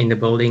in the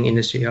building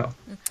industry.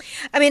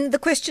 I mean, the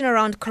question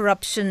around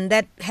corruption,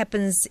 that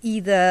happens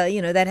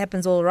that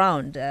happens all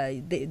around.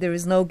 There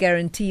is no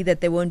guarantee that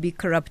there won't be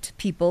corrupt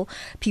people.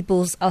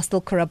 People are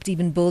still corrupt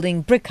even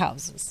building brick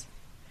houses.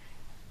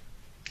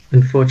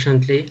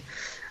 Unfortunately.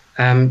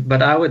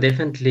 But I would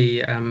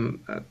definitely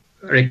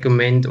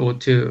recommend or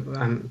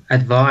to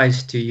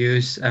advise to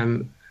use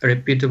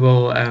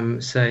reputable,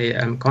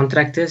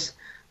 contractors,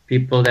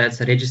 people that's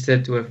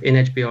registered with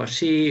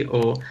NHBRC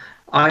or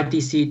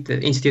ITC,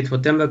 the Institute for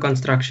Timber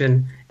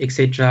Construction,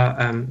 etc.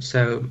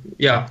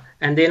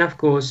 And then of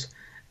course,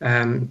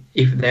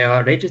 if they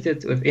are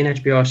registered with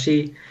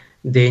NHBRC,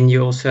 then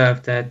you also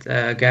have that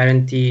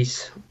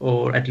guarantees,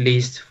 or at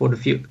least for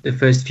the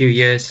first few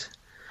years,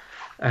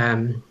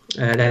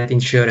 that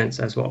insurance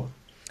as well.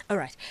 All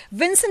right.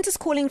 Vincent is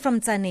calling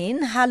from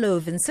Tzaneen. Hello,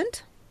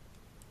 Vincent.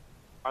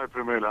 Hi,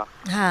 Pamela.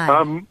 Hi.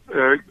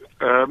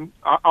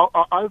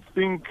 I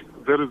think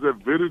there is a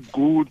very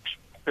good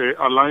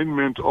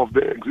alignment of the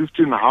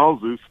existing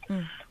houses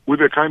with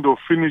the kind of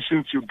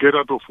finishings you get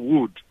out of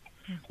wood,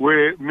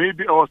 where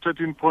maybe our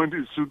starting point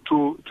is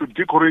to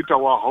decorate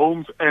our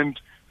homes and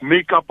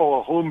make up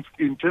our homes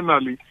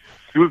internally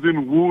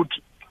using wood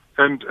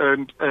and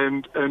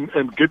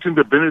getting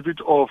the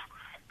benefit of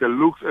the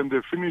looks and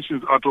the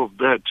finishes out of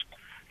that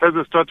as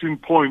a starting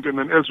point. And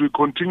then as we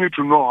continue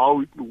to know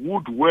how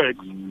wood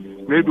works,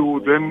 maybe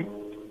we'll then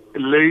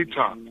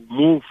later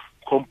move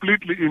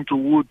completely into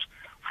wood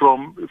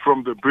from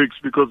the bricks.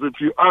 Because if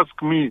you ask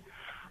me,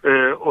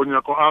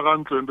 Onyako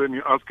Aranto, and then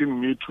you're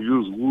asking me to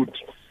use wood,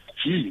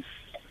 geez,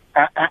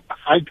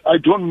 I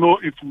don't know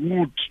if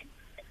wood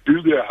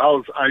build a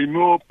house. I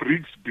know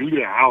bricks build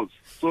a house.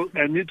 So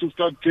I need to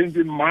start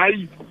changing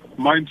my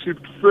mindset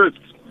first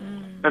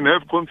and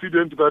have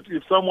confidence that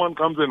if someone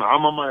comes and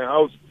hammer my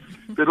house,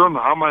 they don't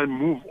hammer and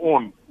move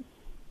on.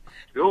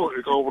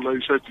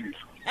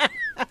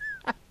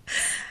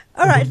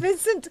 All right,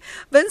 Vincent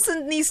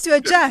needs to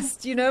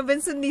adjust,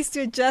 Vincent needs to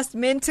adjust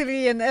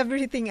mentally and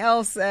everything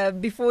else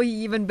before he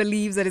even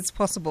believes that it's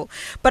possible.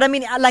 But I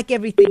mean, like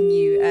everything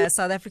new,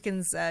 South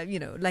Africans,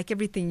 like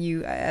everything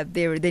new,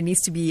 there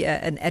needs to be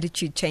an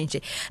attitude change.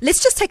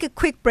 Let's just take a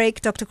quick break,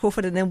 Dr.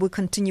 Crawford, and then we'll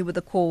continue with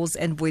the calls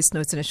and voice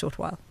notes in a short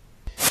while.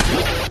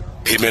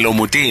 Phillip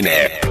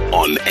Crafford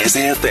on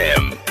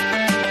SAFM.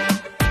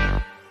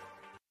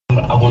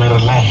 I want to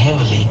rely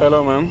heavily.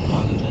 Hello, ma'am.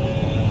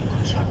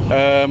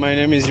 My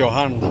name is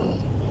Johan.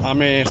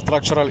 I'm a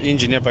structural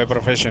engineer by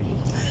profession.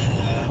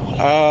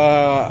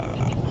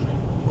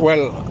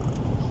 Well,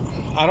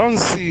 I don't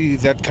see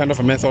that kind of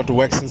a method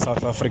works in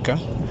South Africa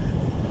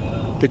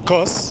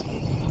because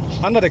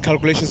under the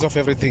calculations of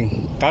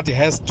everything, that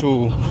has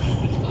to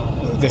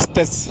the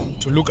states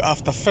to look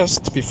after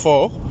first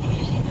before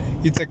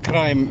it's a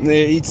crime.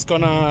 It's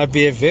gonna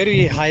be a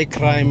very high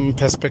crime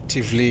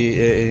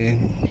perspectively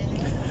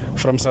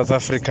from South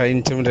Africa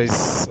in terms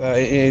of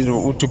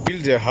to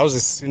build their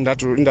houses in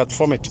that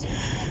format.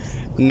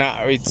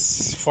 Now,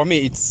 it's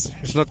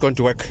not going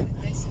to work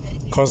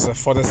because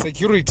for the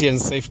security and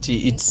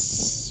safety,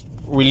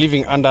 we're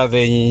living under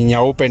the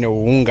Nyaupe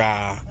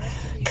Unga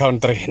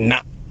country.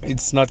 Nah,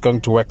 it's not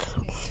going to work.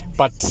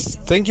 But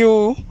thank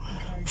you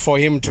for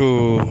him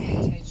to,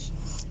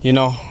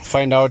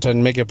 find out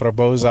and make a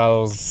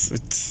proposal.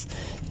 It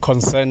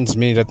concerns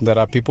me that there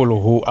are people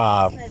who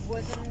are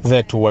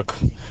there to work.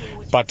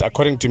 But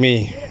according to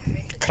me,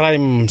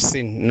 crime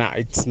scene,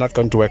 it's not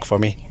going to work for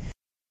me.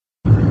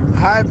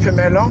 Hi,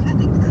 Pamela.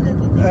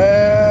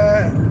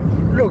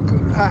 Look,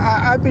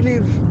 I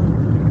believe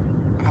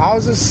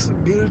houses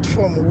built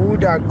from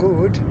wood are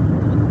good.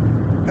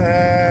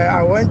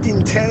 I went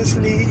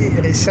intensely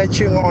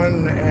researching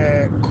on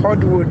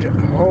cordwood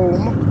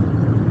home.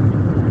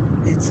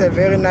 It's a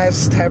very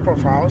nice type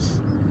of house.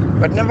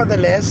 But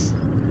nevertheless,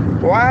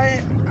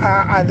 why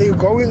are they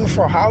going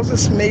for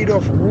houses made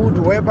of wood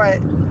whereby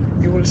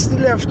you will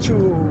still have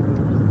to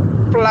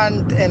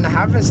plant and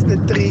harvest the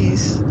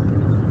trees,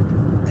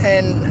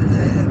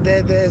 and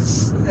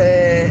there's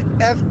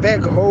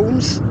earthbag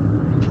homes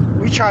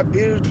which are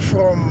built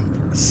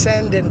from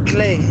sand and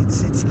clay.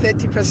 It's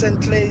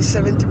 30% clay,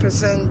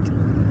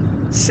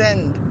 70%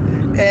 sand.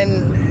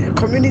 And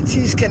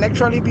communities can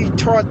actually be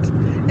taught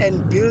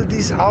and build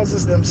these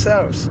houses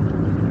themselves.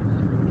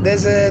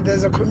 There's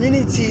a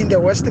community in the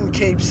Western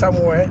Cape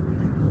somewhere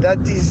that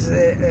is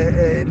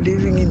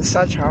living in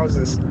such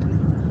houses.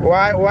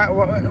 Why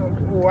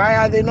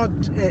are they not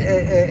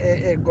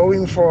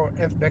going for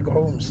FBAC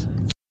homes?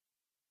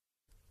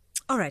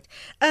 All right.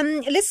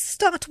 Let's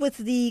start with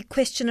the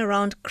question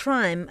around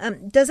crime.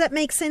 Does that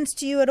make sense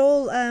to you at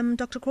all,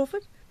 Dr.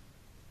 Crawford?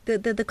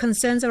 The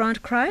concerns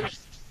around crime?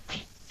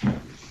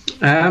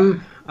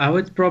 I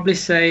would probably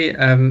say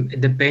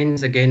it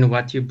depends again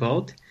what you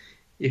build.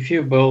 If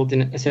you build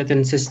in a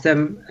certain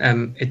system,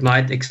 it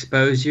might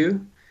expose you.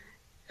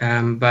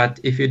 But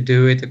if you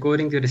do it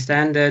according to the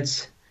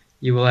standards,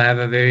 you will have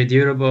a very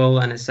durable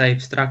and a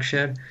safe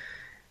structure.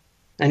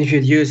 And if you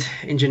use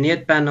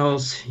engineered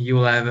panels, you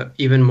will have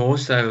even more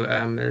so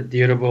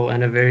durable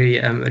and a very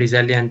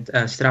resilient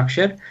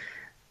structure.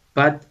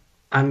 But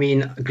I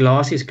mean,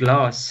 glass is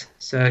glass.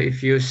 So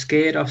if you're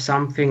scared of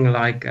something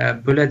like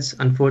bullets,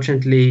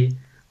 unfortunately,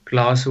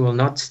 glass will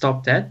not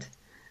stop that.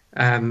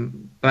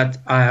 But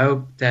I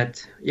hope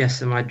that,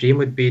 yes, my dream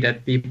would be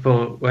that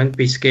people won't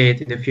be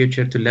scared in the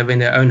future to live in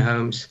their own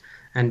homes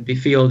and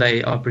feel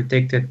they are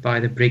protected by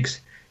the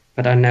bricks.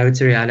 But I know it's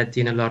a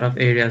reality in a lot of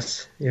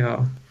areas.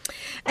 Yeah.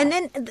 And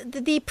then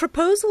the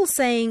proposal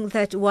saying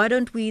that why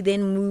don't we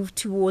then move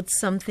towards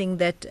something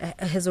that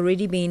has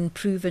already been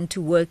proven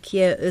to work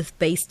here,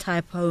 earth-based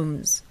type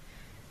homes?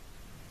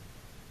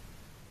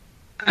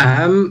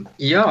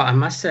 Yeah, I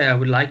must say I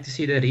would like to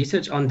see the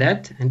research on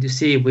that and to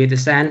see where the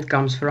sand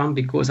comes from,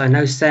 because I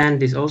know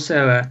sand is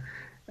also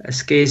a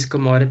scarce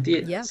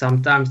commodity. Yeah.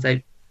 Sometimes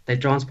they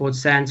transport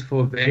sands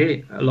for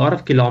a lot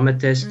of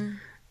kilometers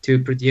to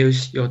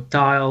produce your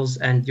tiles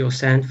and your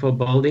sand for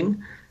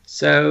building.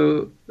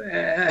 So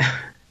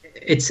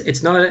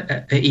it's not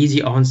an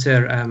easy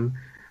answer,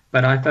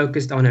 but I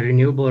focused on a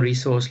renewable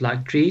resource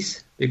like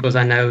trees because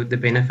I know the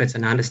benefits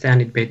and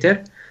understand it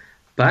better.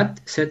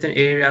 But certain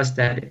areas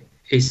that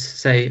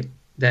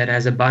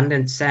has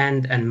abundant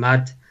sand and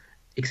mud,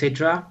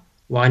 etc.,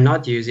 why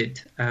not use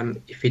it?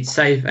 If it's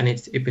safe and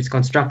if it's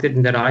constructed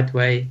in the right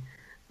way,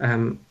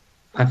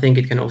 I think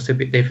it can also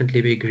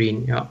definitely be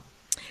green. Yeah.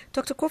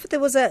 Dr. Crawford, there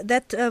was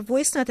that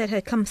voice note that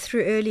had come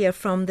through earlier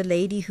from the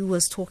lady who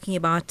was talking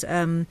about,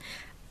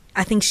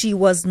 I think she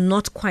was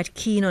not quite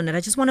keen on it. I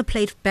just want to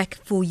play it back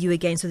for you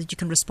again so that you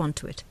can respond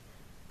to it.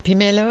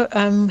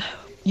 Pimelo,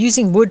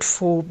 using wood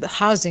for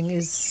housing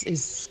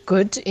is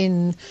good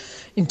in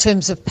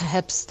terms of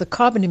perhaps the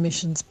carbon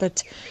emissions,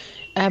 but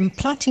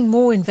planting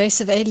more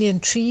invasive alien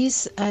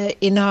trees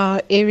in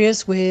our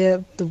areas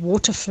where the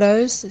water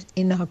flows,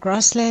 in our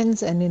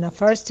grasslands and in our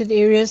forested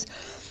areas,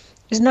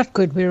 is not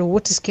good. We're a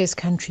water scarce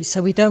country,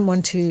 so we don't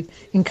want to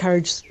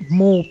encourage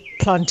more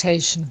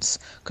plantations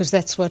because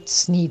that's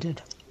what's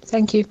needed.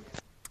 Thank you.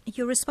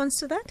 Your response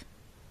to that?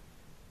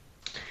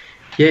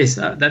 Yes,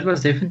 that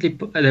was definitely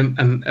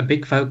a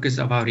big focus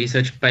of our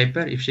research paper.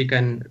 If she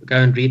can go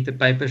and read the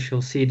paper,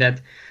 she'll see that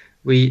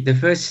the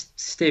first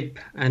step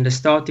and the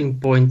starting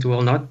point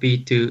will not be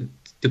to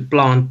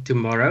plant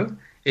tomorrow.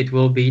 It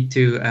will be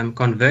to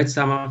convert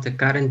some of the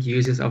current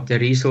uses of the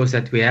resource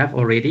that we have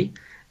already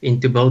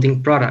into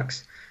building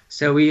products.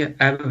 So we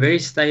have a very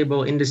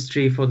stable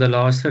industry for the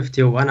last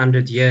 50 or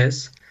 100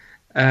 years,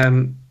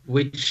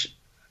 which,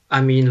 I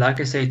mean,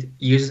 like I said,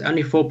 uses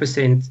only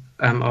 4%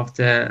 of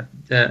the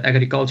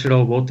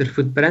agricultural water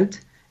footprint.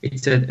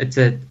 It's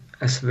a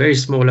very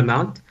small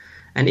amount.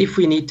 And if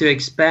we need to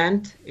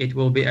expand, it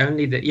will be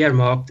only the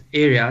earmarked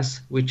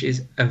areas, which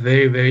is a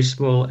very, very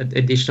small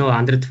additional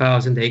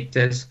 100,000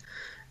 hectares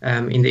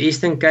in the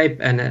Eastern Cape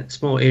and a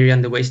small area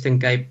in the Western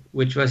Cape,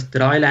 which was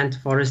dryland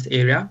forest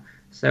area.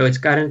 So it's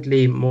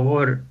currently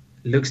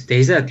looks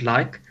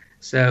desert-like.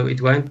 So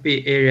it won't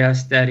be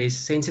areas that is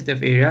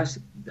sensitive areas.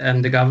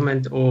 The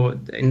government or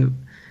the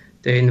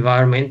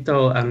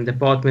environmental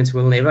departments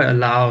will never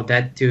allow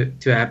that to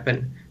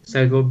happen.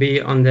 So it will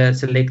be on the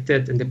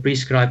selected and the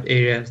prescribed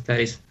areas that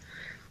is.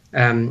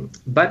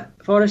 But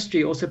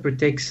forestry also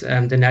protects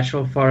the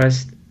natural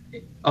forest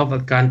of a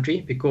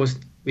country, because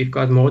we've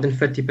got more than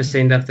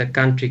 50% of the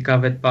country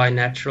covered by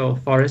natural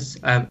forests,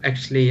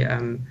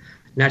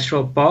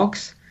 natural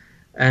parks,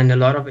 and a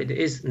lot of it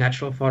is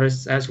natural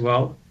forests as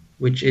well,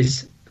 which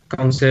is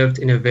conserved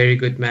in a very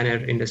good manner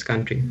in this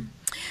country.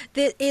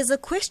 There is a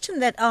question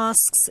that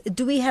asks,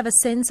 do we have a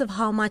sense of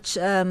how much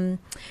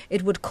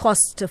it would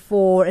cost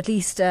for at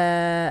least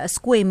a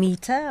square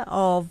meter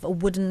of a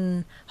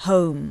wooden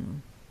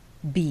home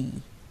be?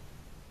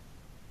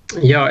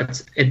 Yeah,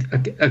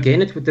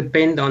 it would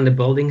depend on the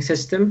building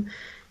system.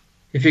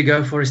 If you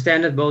go for a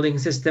standard building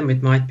system,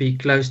 it might be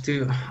close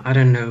to, I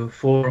don't know,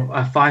 4,000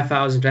 or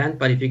 5,000 rand.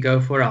 But if you go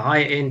for a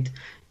high end,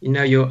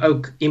 your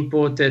oak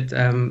imported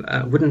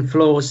wooden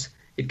floors,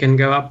 it can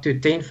go up to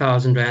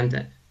 10,000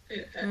 rand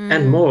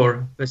and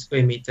more per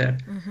square meter.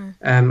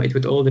 It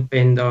would all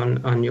depend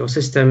on your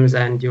systems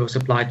and your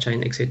supply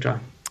chain, etc.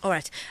 All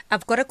right.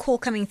 I've got a call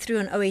coming through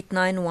on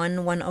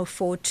 0891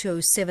 104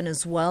 207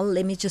 as well.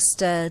 Let me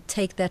just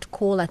take that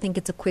call. I think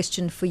it's a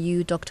question for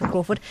you, Dr.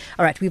 Crawford.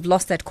 All right. We've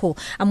lost that call.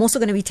 I'm also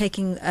going to be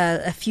taking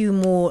a few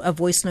more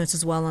voice notes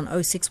as well on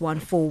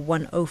 0614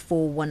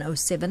 104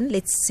 107.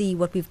 Let's see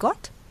what we've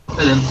got.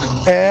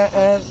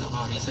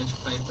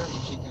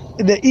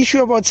 The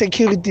issue about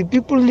security,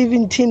 people live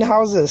in tin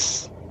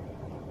houses,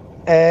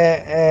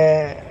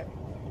 yet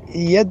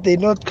they're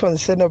not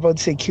concerned about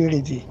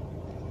security.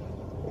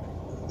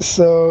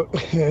 So,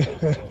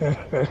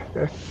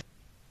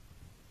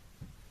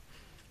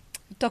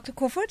 Dr.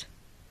 Crawford?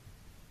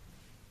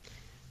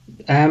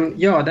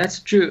 Yeah, that's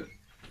true.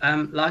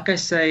 Like I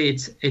say,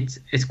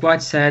 it's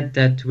quite sad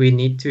that we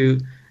need to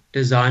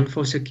design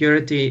for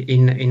security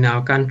in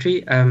our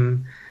country.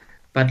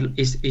 But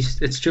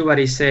it's true what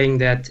he's saying,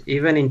 that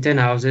even in tin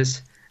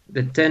houses,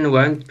 the tin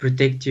won't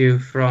protect you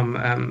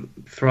from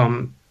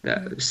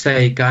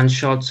say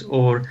gunshots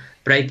or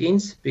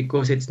break-ins,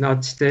 because it's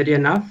not sturdy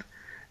enough.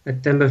 A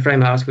timber frame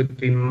house would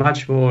be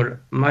much more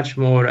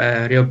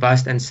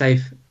robust and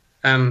safe,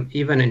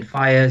 even in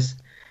fires,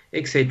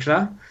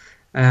 etc.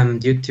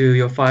 Due to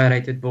your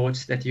fire-rated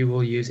boards that you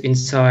will use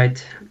inside.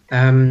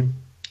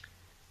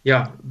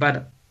 Yeah,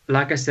 but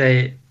like I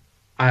say,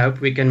 I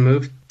hope we can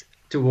move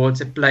towards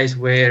a place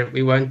where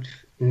we won't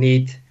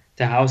need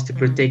the house to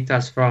protect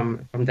us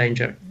from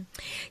danger.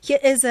 Here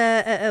is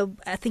I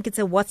think it's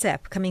a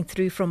WhatsApp coming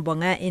through from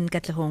Bonga in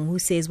Katlehong, who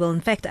says, well,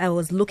 in fact, I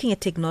was looking at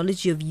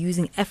technology of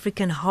using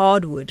African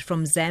hardwood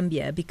from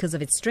Zambia because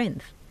of its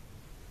strength.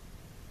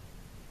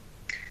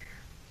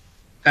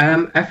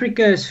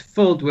 Africa is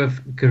filled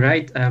with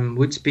great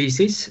wood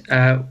species.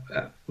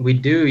 We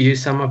do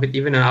use some of it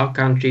even in our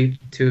country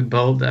to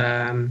build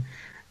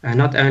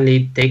not only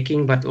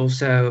decking but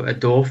also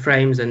door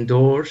frames and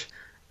doors.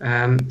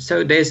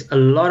 So there's a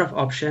lot of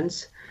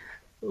options.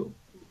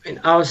 In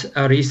our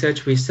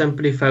research, we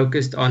simply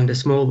focused on the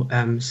small,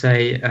 a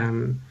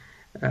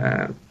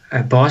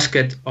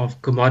basket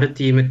of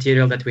commodity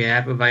material that we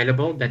have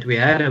available, that we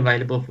had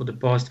available for the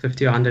past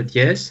 50 or 100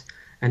 years,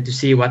 and to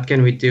see what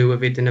can we do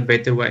with it in a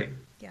better way.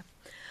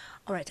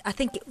 All right. I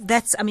think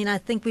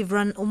we've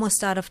run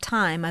almost out of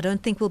time. I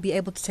don't think we'll be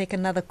able to take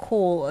another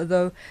call,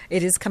 although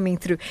it is coming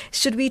through.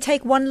 Should we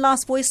take one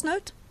last voice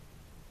note?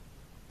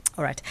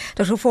 All right.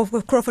 Dr.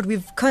 Crawford,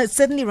 we've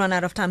certainly run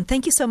out of time.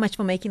 Thank you so much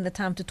for making the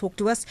time to talk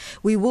to us.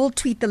 We will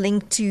tweet the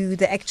link to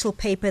the actual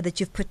paper that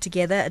you've put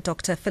together.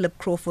 Dr. Phillip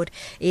Crawford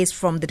is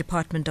from the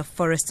Department of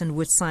Forest and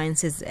Wood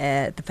Sciences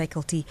at the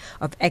Faculty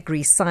of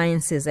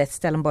AgriSciences at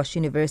Stellenbosch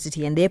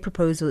University. And their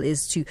proposal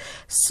is to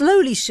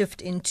slowly shift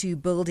into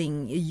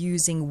building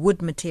using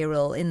wood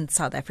material in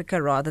South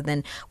Africa rather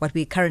than what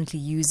we're currently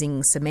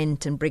using,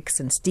 cement and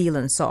bricks and steel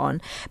and so on,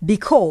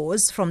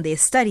 because from their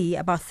study,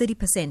 about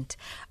 30%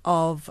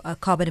 of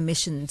carbon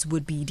emissions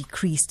would be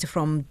decreased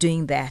from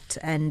doing that.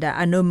 And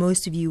I know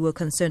most of you were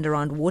concerned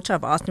around water.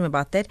 I've asked him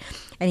about that,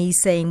 and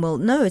he's saying, well,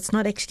 no, it's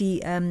not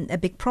actually a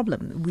big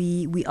problem.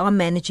 We are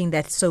managing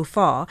that so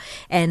far,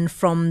 and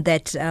from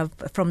that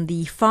from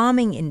the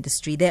farming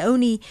industry, they're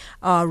only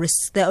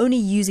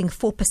using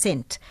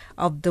 4%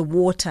 of the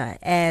water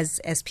as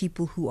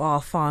people who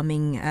are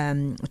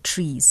farming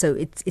trees. So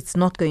it's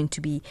not going to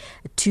be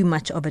too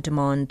much of a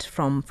demand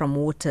from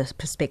water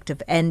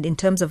perspective. And in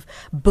terms of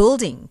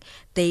building,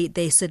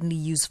 they certainly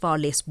use far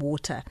less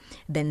water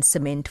than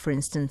cement, for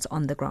instance,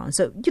 on the ground.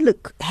 So you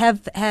look,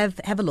 have a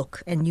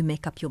look, and you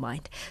make up your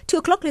mind.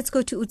 2:00, let's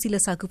go to Utsila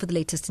Saku for the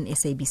latest in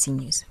SABC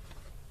News.